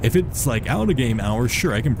in-game. If it's, like, out-of-game hours,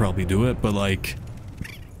 sure, I can probably do it, but, like,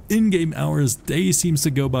 in-game hours, day seems to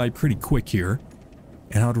go by pretty quick here,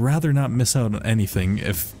 and I'd rather not miss out on anything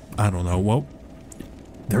if, I don't know, well...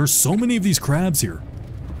 There are so many of these crabs here.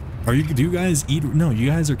 Do you guys eat? No, you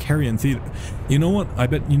guys are carrion theater. You know what? I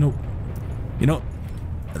bet, you know,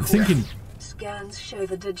 I'm thinking... Scans show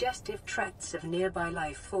the digestive tracts of nearby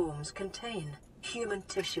life forms contain human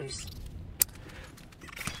tissues.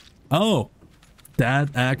 Oh, that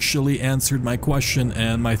actually answered my question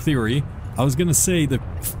and my theory. I was gonna say the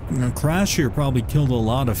crash here probably killed a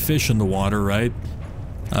lot of fish in the water, right?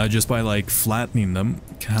 Just by, like, flattening them.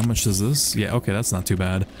 How much is this? Yeah, okay, that's not too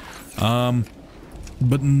bad.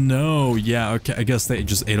 But no, yeah, okay, I guess they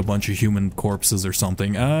just ate a bunch of human corpses or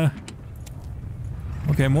something.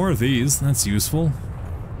 Okay, more of these. That's useful.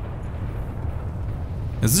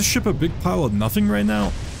 Is this ship a big pile of nothing right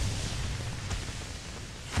now?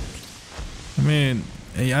 I mean,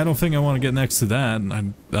 I don't think I want to get next to that.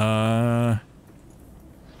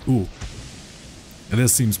 Ooh.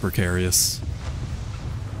 This seems precarious.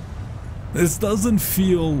 This doesn't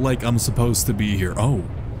feel like I'm supposed to be here. Oh.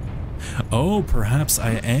 Oh, perhaps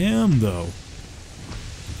I am, though.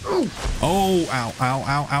 Oh, ow, ow,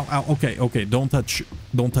 ow, ow, ow. Okay, okay, don't touch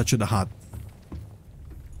it hot.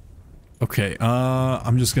 Okay,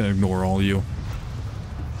 I'm just gonna ignore all you.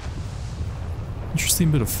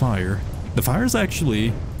 Interesting bit of fire. The fire's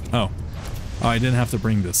actually Oh, I didn't have to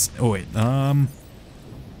bring this. Oh, wait.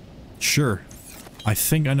 Sure. I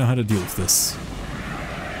think I know how to deal with this.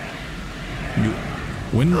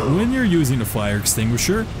 When you're using a fire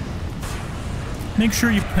extinguisher, make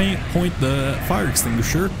sure you point the fire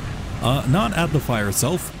extinguisher not at the fire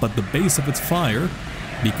itself, but the base of its fire,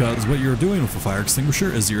 because what you're doing with a fire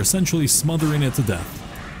extinguisher is you're essentially smothering it to death.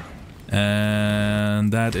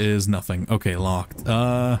 And that is nothing. Okay, locked.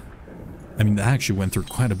 I mean, I actually went through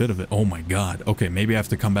quite a bit of it. Oh my god. Okay, maybe I have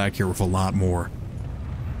to come back here with a lot more.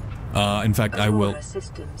 In fact, I will.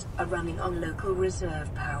 Systems are running on local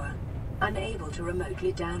reserve power, unable to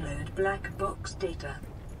remotely download black box data.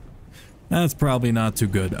 That's probably not too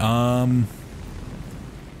good.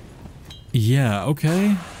 Yeah,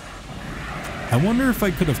 okay. I wonder if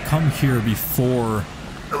I could have come here before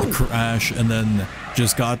the crash and then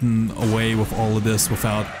just gotten away with all of this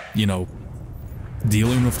without, you know,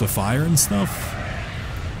 dealing with the fire and stuff.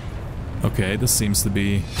 Okay, this seems to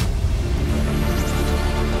be...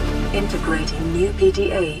 Integrating new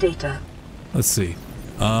PDA data. Let's see.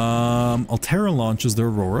 Altera launches the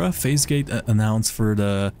Aurora. Phasegate announced for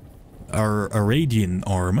the Aradian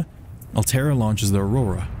arm. Altera launches the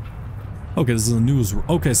Aurora. Okay, this is a news...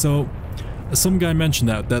 Okay, so... Some guy mentioned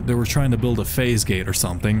that they were trying to build a phase gate or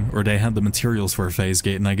something, or they had the materials for a phase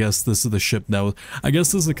gate, and I guess this is the ship that was... I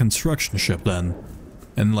guess this is a construction ship then.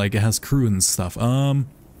 And like, it has crew and stuff.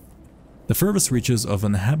 The furthest reaches of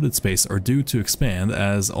inhabited space are due to expand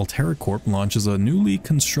as Altera Corp launches a newly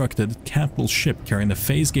constructed capital ship carrying a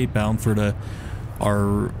phase gate bound for the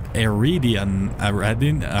Aradian...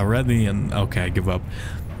 Okay, I give up.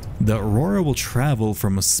 The Aurora will travel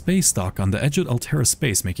from a space dock on the edge of Altera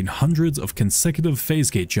space, making hundreds of consecutive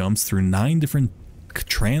phasegate jumps through 9 different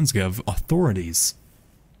Transgov authorities.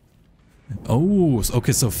 Oh,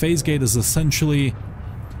 okay, so phasegate is essentially...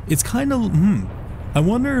 It's kind of... I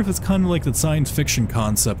wonder if it's kind of like the science fiction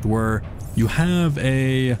concept where you have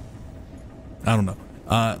a... I don't know.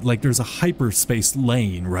 Like there's a hyperspace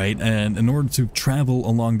lane, right? And in order to travel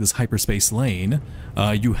along this hyperspace lane,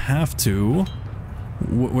 you have to...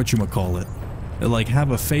 whatchamacallit, like have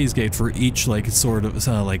a phase gate for each like sort of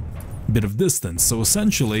like bit of distance. So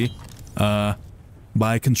essentially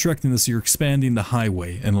by constructing this you're expanding the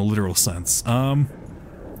highway in a literal sense.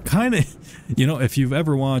 Kind of, you know, if you've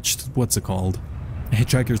ever watched what's it called,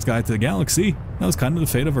 Hitchhiker's Guide to the Galaxy, that was kind of the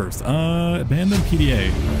fate of Earth. Abandoned PDA.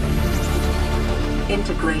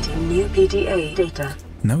 Integrating new PDA data.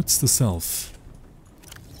 Notes to self.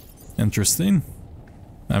 Interesting.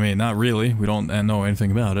 I mean, not really. We don't know anything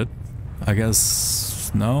about it. I guess...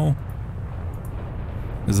 no?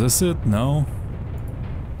 Is this it? No?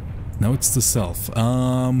 Notes to self.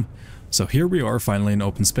 So here we are, finally in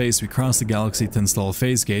open space. We cross the galaxy to install a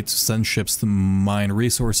phase gate, to send ships to mine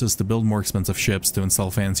resources, to build more expensive ships, to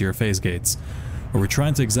install fancier phase gates. Or we're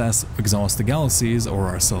trying to exhaust the galaxies or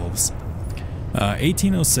ourselves.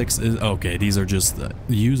 1806 is... okay, these are just...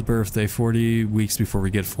 use birthday, 40 weeks before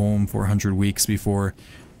we get home, 400 weeks before...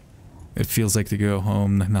 It feels like to go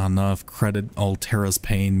home, not enough. Credit Altera's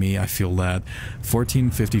paying me, I feel that.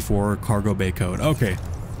 1454 cargo bay code. Okay,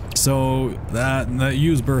 so that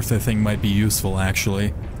use birthday thing might be useful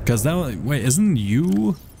actually, because that... wait, isn't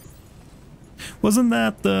you... wasn't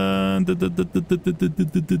that the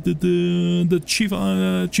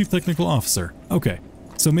chief technical officer? Okay,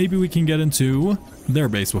 so maybe we can get into their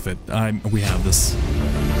base with it. We have this.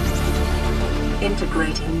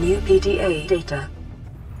 Integrating new PDA data.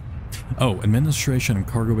 Oh, administration and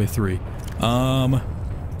cargo bay 3.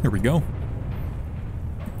 Here we go.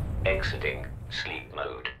 Exiting sleep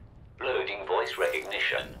mode. Loading voice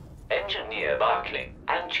recognition. Engineer Barclay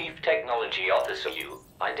and Chief Technology Officer you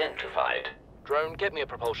identified. Drone, get me a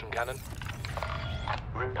propulsion cannon.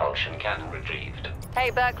 Repulsion cannon retrieved.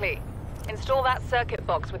 Hey, Berkeley. Install that circuit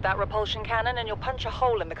box with that repulsion cannon and you'll punch a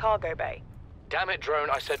hole in the cargo bay. Damn it, Drone,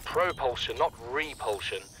 I said propulsion, not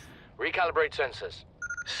repulsion. Recalibrate sensors.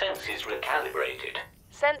 Senses recalibrated.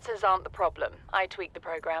 Sensors aren't the problem. I tweaked the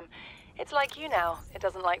program. It's like you now. It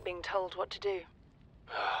doesn't like being told what to do.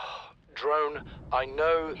 Drone, I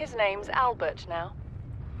know... His name's Albert now.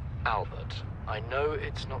 Albert, I know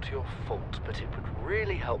it's not your fault, but it would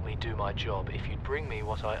really help me do my job if you'd bring me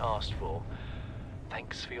what I asked for.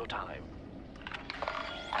 Thanks for your time.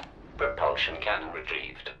 Propulsion cannon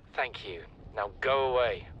retrieved. Thank you. Now go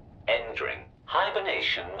away. Entering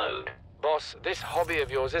hibernation mode. Boss, this hobby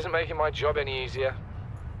of yours isn't making my job any easier.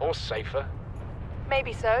 Or safer.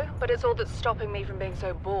 Maybe so, but it's all that's stopping me from being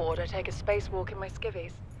so bored I take a spacewalk in my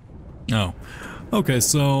skivvies. Oh. Okay,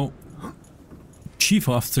 so... Chief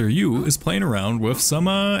Officer Yu is playing around with some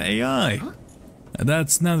AI.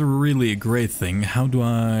 That's not really a great thing. How do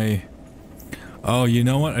I... Oh, you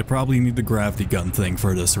know what? I probably need the gravity gun thing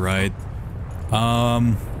for this, right?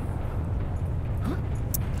 I'm,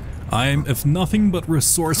 if nothing but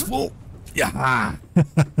resourceful. Yeah.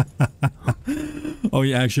 Oh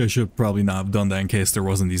yeah, actually I should probably not have done that in case there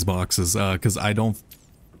wasn't these boxes, because I don't...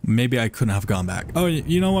 Maybe I couldn't have gone back. Oh,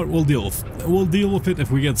 you know what? We'll deal with it if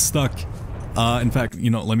we get stuck. In fact, you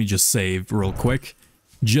know, let me just save real quick,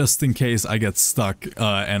 just in case I get stuck,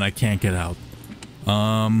 and I can't get out.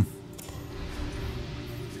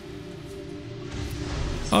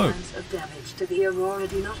 Signs of damage to the Aurora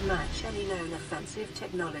do not match any known offensive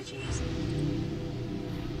technologies.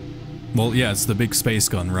 Well, yeah, it's the big space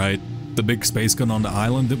gun, right? The big space gun on the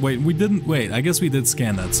island. Wait, we didn't... Wait, I guess we did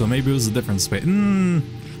scan that, so maybe it was a different space...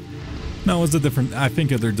 No, it was a different... I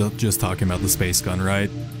think they're just talking about the space gun,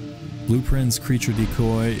 right? Blueprints, creature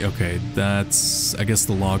decoy... Okay, that's... I guess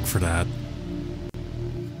the log for that.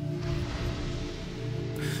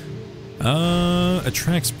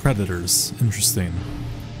 Attracts predators. Interesting.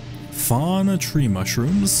 Fauna tree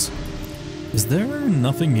mushrooms. Is there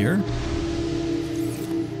nothing here?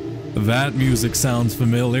 That music sounds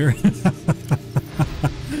familiar.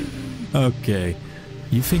 Okay.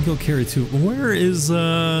 You think he'll carry two? Where is,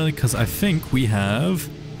 because I think we have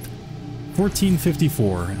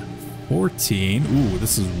 1454. 14. Ooh,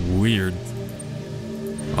 this is weird.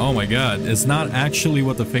 Oh my god. It's not actually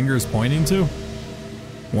what the finger is pointing to.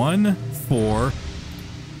 1, 4,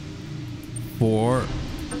 4.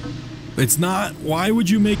 It's not. Why would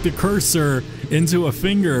you make the cursor into a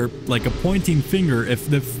finger, like a pointing finger, if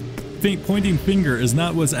the pointing finger is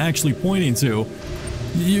not what's actually pointing to?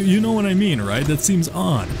 You know what I mean, right? That seems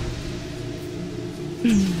odd.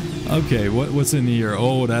 Okay, what's in here?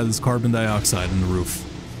 Oh, that is carbon dioxide in the roof.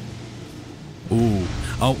 Ooh.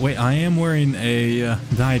 Oh, wait, I am wearing a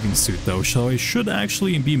diving suit, though, so I should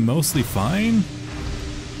actually be mostly fine.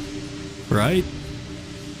 Right?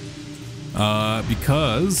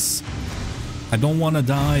 Because I don't want to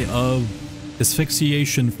die of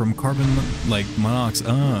asphyxiation from carbon, like,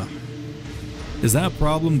 monoxide. Is that a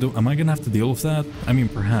problem? Am I gonna have to deal with that? I mean,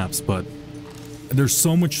 perhaps, but there's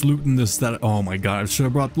so much loot in this that... Oh my god, I should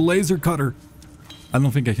have brought the laser cutter! I don't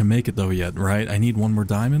think I can make it though yet, right? I need one more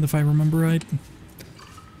diamond if I remember right.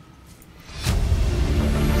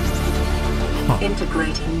 Huh.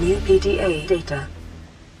 Integrating new PDA data.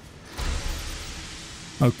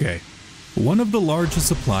 Okay. One of the largest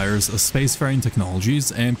suppliers of spacefaring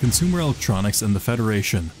technologies and consumer electronics in the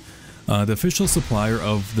Federation. The official supplier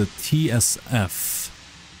of the TSF.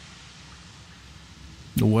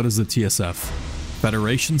 What is the TSF?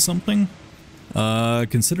 Federation something?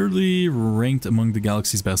 Considerably ranked among the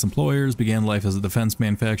galaxy's best employers, began life as a defense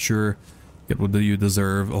manufacturer. Get what you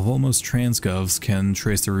deserve. Although most transgovs can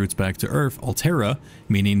trace their roots back to Earth, Altera,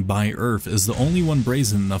 meaning by Earth, is the only one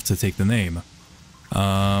brazen enough to take the name.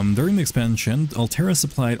 During the expansion, Altera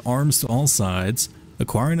supplied arms to all sides,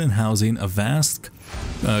 acquiring and housing a vast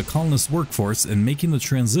colonist workforce and making the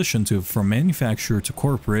transition from manufacturer to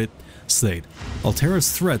corporate state. Altera's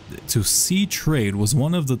threat to sea trade was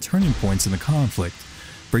one of the turning points in the conflict,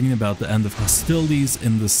 bringing about the end of hostilities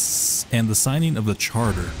and the signing of the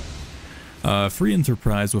Charter. Free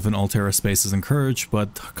enterprise within Altera space is encouraged,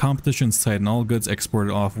 but competition's tight and all goods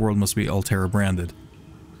exported off-world must be Altera branded.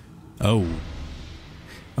 Oh.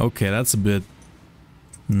 Okay, that's a bit...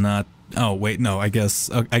 not... Oh, wait, no, I guess...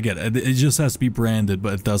 I get it. It just has to be branded,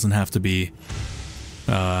 but it doesn't have to be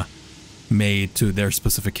made to their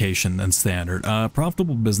specification and standard.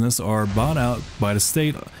 Profitable business are bought out by the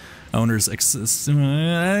state owners. It's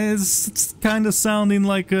kind of sounding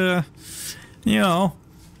like a... You know...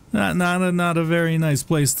 Not a very nice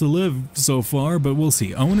place to live so far, but we'll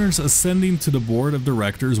see. Owners ascending to the board of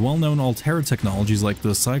directors. Well-known Altera technologies like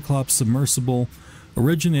the Cyclops submersible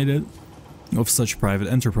originated of such private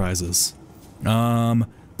enterprises.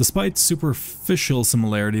 Despite superficial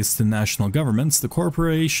similarities to national governments, the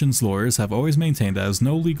corporation's lawyers have always maintained that it has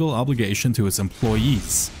no legal obligation to its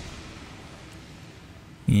employees.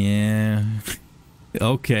 Yeah.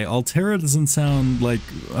 Okay, Altera doesn't sound like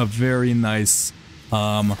a very nice,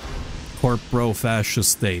 corpro-fascist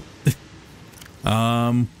state.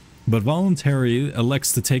 But voluntary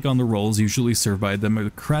elects to take on the roles usually served by a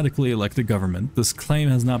democratically elected government. This claim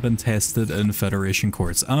has not been tested in Federation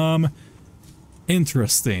courts.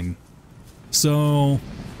 Interesting. So,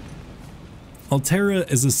 Altera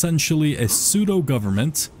is essentially a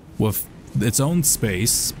pseudo-government with its own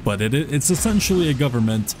space, but it's essentially a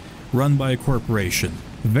government run by a corporation.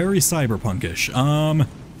 Very cyberpunkish.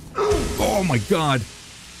 Oh my god.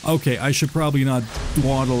 Okay, I should probably not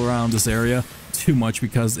waddle around this area too much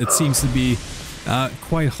because it seems to be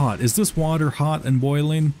quite hot. Is this water hot and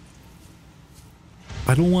boiling?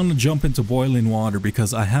 I don't want to jump into boiling water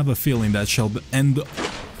because I have a feeling that shall end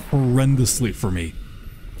horrendously for me.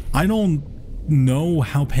 I don't know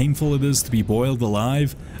how painful it is to be boiled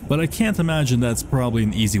alive, but I can't imagine that's probably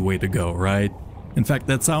an easy way to go, right? In fact,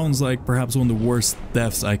 that sounds like perhaps one of the worst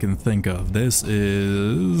deaths I can think of. This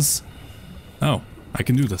is... Oh, I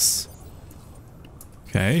can do this.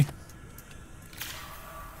 Okay.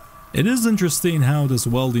 It is interesting how this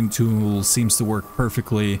welding tool seems to work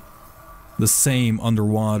perfectly the same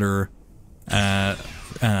underwater as...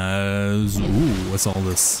 Ooh, what's all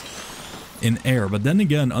this? In air. But then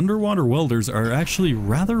again, underwater welders are actually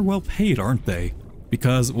rather well paid, aren't they?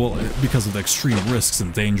 Because, well, because of the extreme risks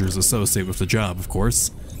and dangers associated with the job, of course.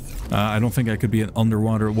 I don't think I could be an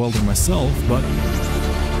underwater welder myself, but...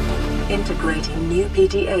 Integrating new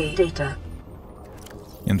PDA data.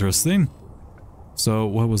 Interesting. So,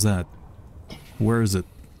 what was that? Where is it?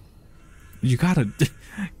 You gotta...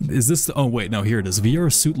 Is this... Oh, wait, no, here it is.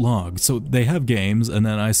 VR suit log. So, they have games, and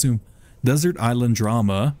then I assume Desert Island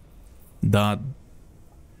Drama dot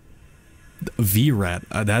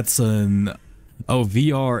VRAT. That's an... Oh,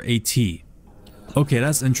 VRAT. Okay,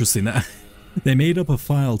 that's interesting. They made up a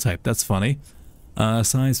file type. That's funny.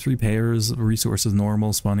 Size 3 pairs, resources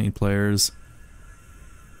normal, spawning players.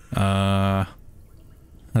 Has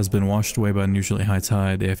been washed away by unusually high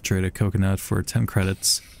tide. They have traded coconut for 10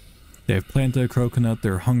 credits. They have planted a coconut.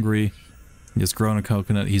 They're hungry. He has grown a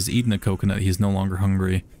coconut. He's eaten a coconut. He's no longer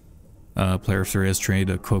hungry. Player 3 has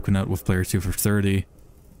traded a coconut with player 2 for 30.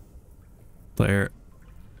 Player...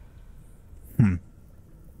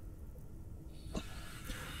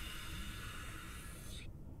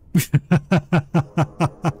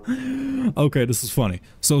 Okay, this is funny.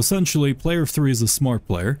 So essentially, player 3 is a smart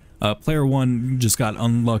player. Player 1 just got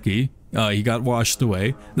unlucky. He got washed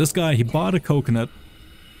away. This guy, he bought a coconut.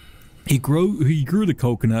 He grew the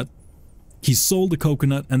coconut. He sold the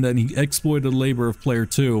coconut, and then he exploited the labor of player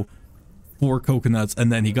 2 for coconuts,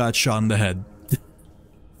 and then he got shot in the head.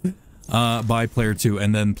 By player 2,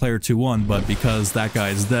 and then player 2 won, but because that guy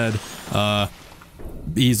is dead,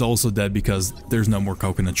 he's also dead because there's no more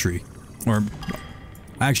coconut tree. Or,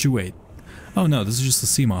 actually wait. Oh no, this is just a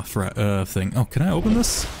CMOS thing. Oh, can I open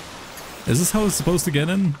this? Is this how it's supposed to get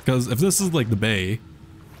in? Because if this is like the bay...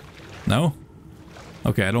 No?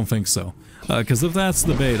 Okay, I don't think so. Because if that's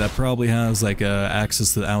the bay, that probably has like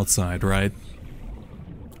access to the outside, right?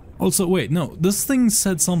 Also, wait, no, this thing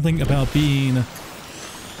said something about being...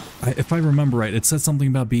 If I remember right, it said something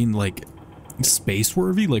about being, like,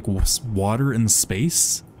 space-worthy, like water in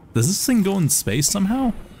space? Does this thing go in space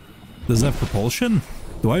somehow? Does it have propulsion?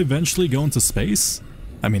 Do I eventually go into space?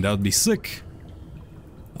 I mean, that would be sick.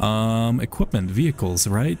 Equipment, vehicles,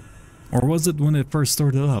 right? Or was it when it first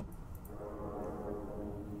started up?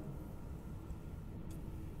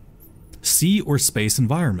 Sea or space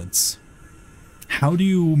environments. How do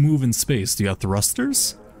you move in space? Do you have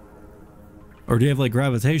thrusters? Or do you have like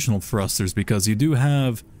gravitational thrusters? Because you do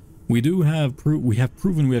have, we have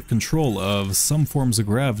proven we have control of some forms of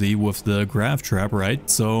gravity with the grav trap, right?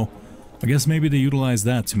 So I guess maybe they utilize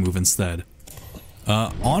that to move instead.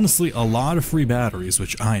 Honestly, a lot of free batteries,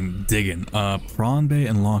 which I'm digging. Prawn bay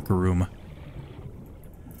and locker room.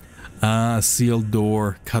 Sealed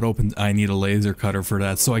door, cut open. I need a laser cutter for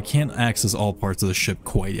that, so I can't access all parts of the ship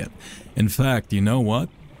quite yet. In fact, you know what?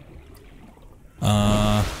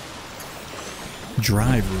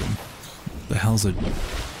 Drive room. The hell's it?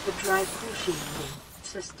 The drive machine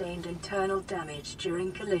sustained internal damage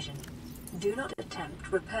during collision. Do not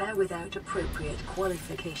attempt repair without appropriate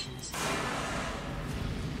qualifications.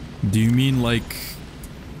 Do you mean like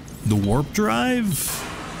the warp drive?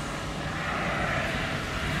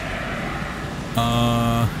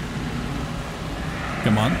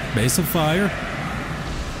 Come on, base of fire.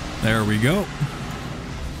 There we go.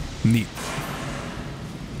 Neat.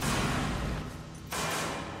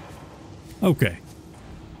 Okay.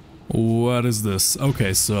 What is this?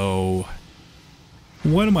 Okay, so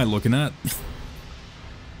what am I looking at?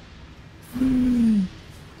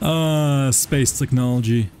 Space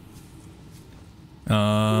technology.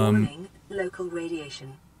 Warning, local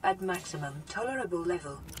radiation at maximum tolerable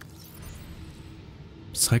level.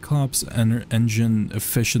 Cyclops engine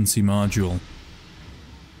efficiency module.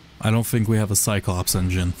 I don't think we have a Cyclops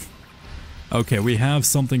engine. Okay, we have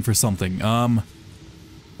something for something.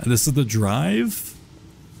 This is the drive?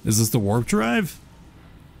 Is this the warp drive?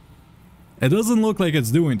 It doesn't look like it's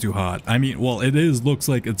doing too hot. I mean, well, it looks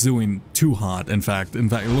like it's doing too hot, in fact. In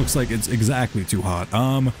fact, it looks like it's exactly too hot.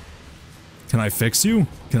 Can I fix you?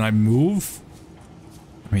 Can I move?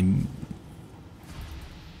 I mean...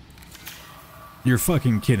 You're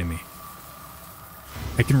fucking kidding me.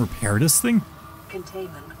 I can repair this thing?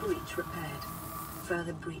 Containment breach repaired.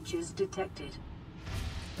 Further breaches detected.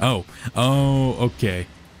 Oh. Oh, okay.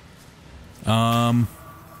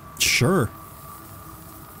 Sure.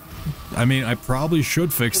 I mean, I probably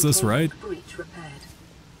should fix this, right? Breach repaired.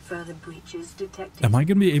 Further breaches detected. Am I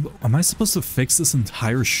gonna be able... Am I supposed to fix this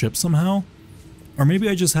entire ship somehow? Or maybe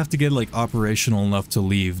I just have to get, like, operational enough to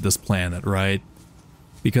leave this planet, right?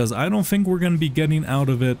 Because I don't think we're gonna be getting out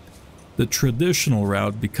of it the traditional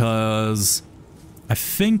route, because I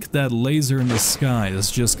think that laser in the sky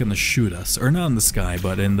is just gonna shoot us. Or not in the sky,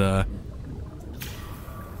 but in the...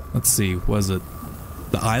 Let's see, was it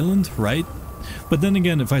the island, right? But then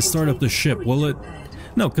again, if I start up the ship, will it...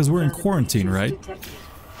 No, because we're in quarantine, right?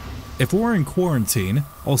 If we're in quarantine,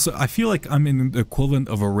 also, I feel like I'm in the equivalent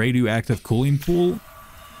of a radioactive cooling pool.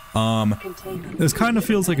 This kind of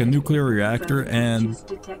feels like a nuclear reactor, and...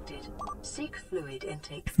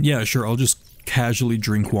 Yeah, sure, I'll just casually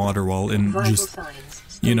drink water while in just,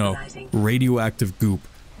 you know, radioactive goop.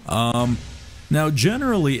 Now,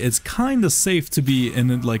 generally, it's kind of safe to be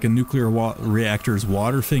in, like, a nuclear reactor's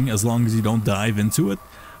water thing as long as you don't dive into it.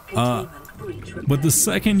 But the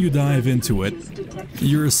second you dive into it,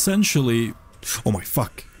 you're essentially... Oh my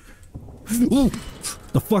fuck. Ooh!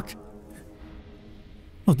 The fuck?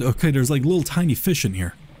 Oh, okay, there's like little tiny fish in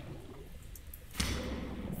here.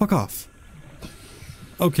 Fuck off.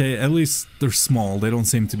 Okay, at least they're small. They don't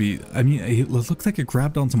seem to be... I mean, it looks like it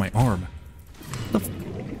grabbed onto my arm. The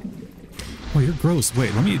oh, you're gross.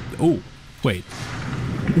 Wait, let me... Oh, wait.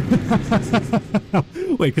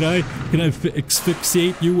 Wait, can I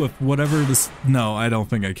asphyxiate you with whatever this... No, I don't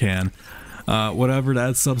think I can. Whatever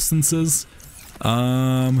that substance is.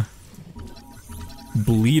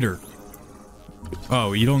 Bleeder.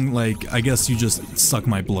 Oh, you don't, like... I guess you just suck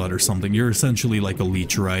my blood or something. You're essentially like a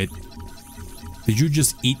leech, right? Did you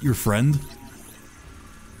just eat your friend?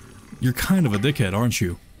 You're kind of a dickhead, aren't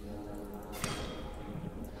you?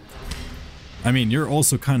 I mean, you're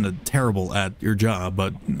also kind of terrible at your job,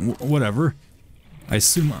 but whatever. I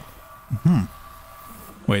assume...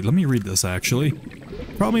 Wait, let me read this, actually.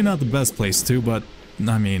 Probably not the best place to, but,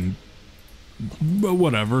 I mean...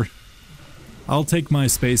 whatever. I'll take my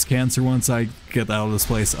space cancer once I get out of this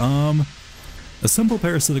place. A simple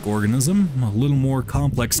parasitic organism, a little more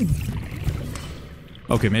complex...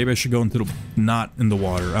 Okay, maybe I should go into the... not in the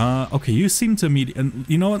water. Okay, you seem to meet... And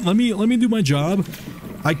you know what, let me do my job.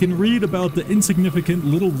 I can read about the insignificant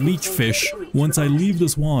little leech fish once I leave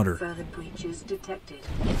this water.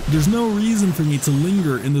 There's no reason for me to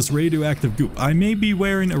linger in this radioactive goop. I may be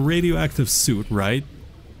wearing a radioactive suit, right?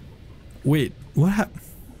 Wait, what happened?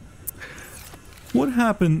 What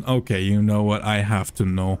happened? Okay, you know what? I have to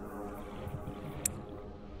know.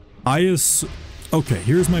 Okay,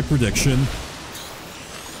 here's my prediction.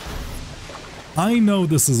 I know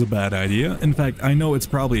this is a bad idea. In fact, I know it's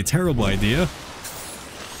probably a terrible idea.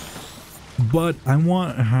 But I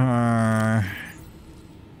want her...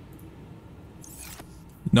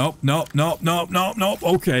 Nope.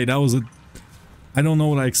 Okay, that was a... I don't know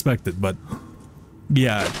what I expected, but...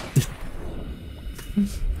 Yeah.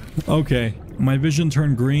 Okay, my vision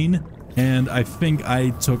turned green, and I think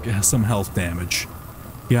I took some health damage.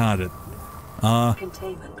 Got it.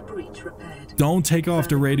 Containment breach repaired. Don't take off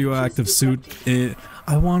the radioactive suit.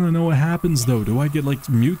 I want to know what happens, though. Do I get, like,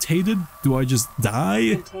 mutated? Do I just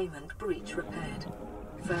die? Containment breach repaired.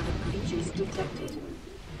 Further breaches detected.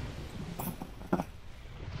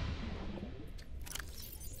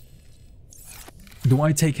 Do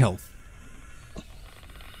I take health?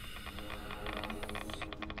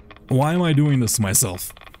 Why am I doing this to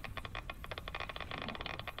myself?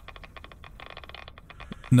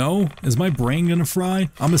 No? Is my brain gonna fry?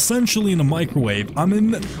 I'm essentially in a microwave. I'm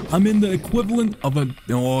in the equivalent of a...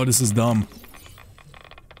 Oh, this is dumb.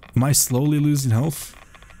 Am I slowly losing health?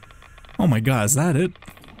 Oh my god, is that it?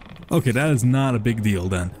 Okay, that is not a big deal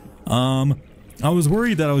then. I was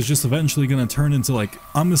worried that I was just eventually gonna turn into, like...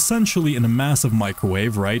 I'm essentially in a massive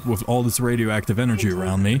microwave, right? With all this radioactive energy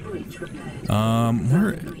around me.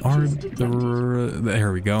 Where are the...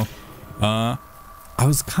 There we go. I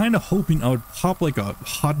was kind of hoping I would pop like a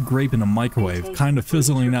hot grape in a microwave, kind of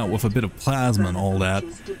fizzling out with a bit of plasma and all that.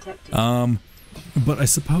 But I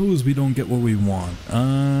suppose we don't get what we want.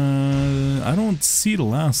 I don't see the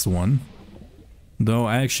last one. Though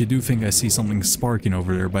I actually do think I see something sparking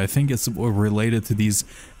over there, but I think it's related to these...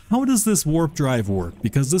 How does this warp drive work?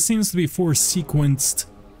 Because this seems to be 4 sequenced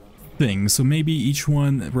things, so maybe each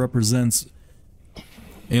one represents...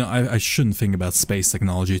 You know, I shouldn't think about space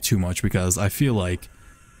technology too much, because I feel like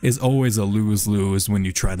is always a lose-lose when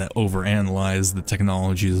you try to overanalyze the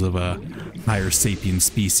technologies of a higher sapient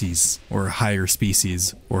species, or a higher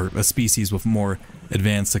species, or a species with more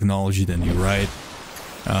advanced technology than you, right?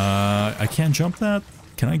 I can't jump that?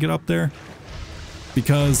 Can I get up there?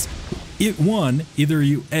 Because either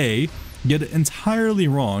you A, get it entirely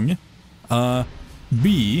wrong,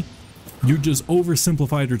 B, you just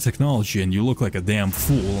oversimplified your technology and you look like a damn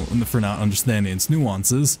fool for not understanding its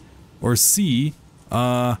nuances, or C,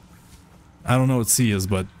 I don't know what C is,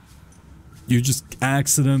 but you just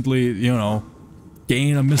accidentally, you know,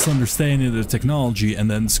 gain a misunderstanding of the technology and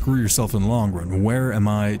then screw yourself in the long run. Where am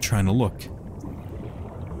I trying to look?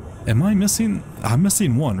 Am I missing? I'm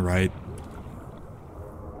missing one, right?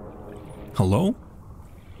 Hello?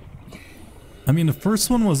 I mean, the first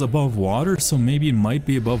one was above water, so maybe it might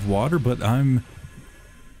be above water, but I'm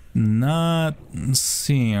not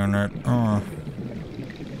seeing it.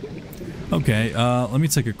 Okay, let me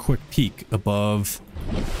take a quick peek above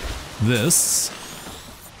this.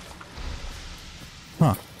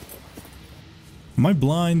 Huh. Am I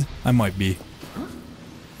blind? I might be.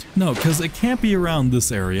 No, because it can't be around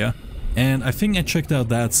this area, and I think I checked out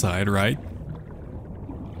that side, right?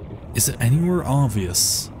 Is it anywhere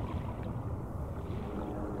obvious?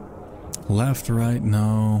 Left, right,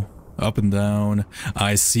 no. Up and down.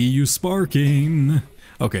 I see you sparking.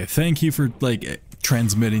 Okay, thank you for, like,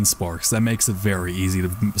 transmitting sparks. That makes it very easy to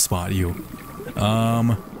spot you.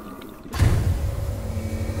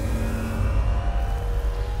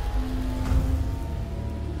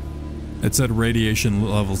 It said radiation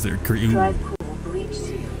levels there. Drive core breach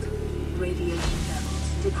sealed. Radiation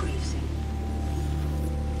levels decreasing.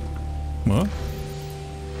 What?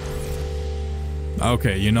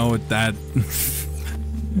 Okay, you know what, that...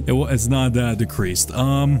 it's not that decreased.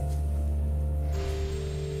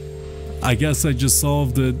 I guess I just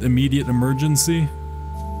solved the immediate emergency.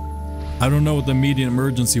 I don't know what the immediate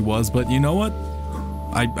emergency was, but you know what?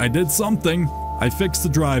 I did something. I fixed the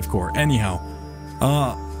drive core. Anyhow,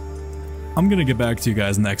 I'm gonna get back to you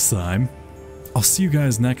guys next time. I'll see you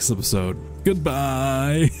guys next episode.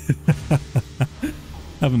 Goodbye!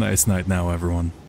 Have a nice night now, everyone.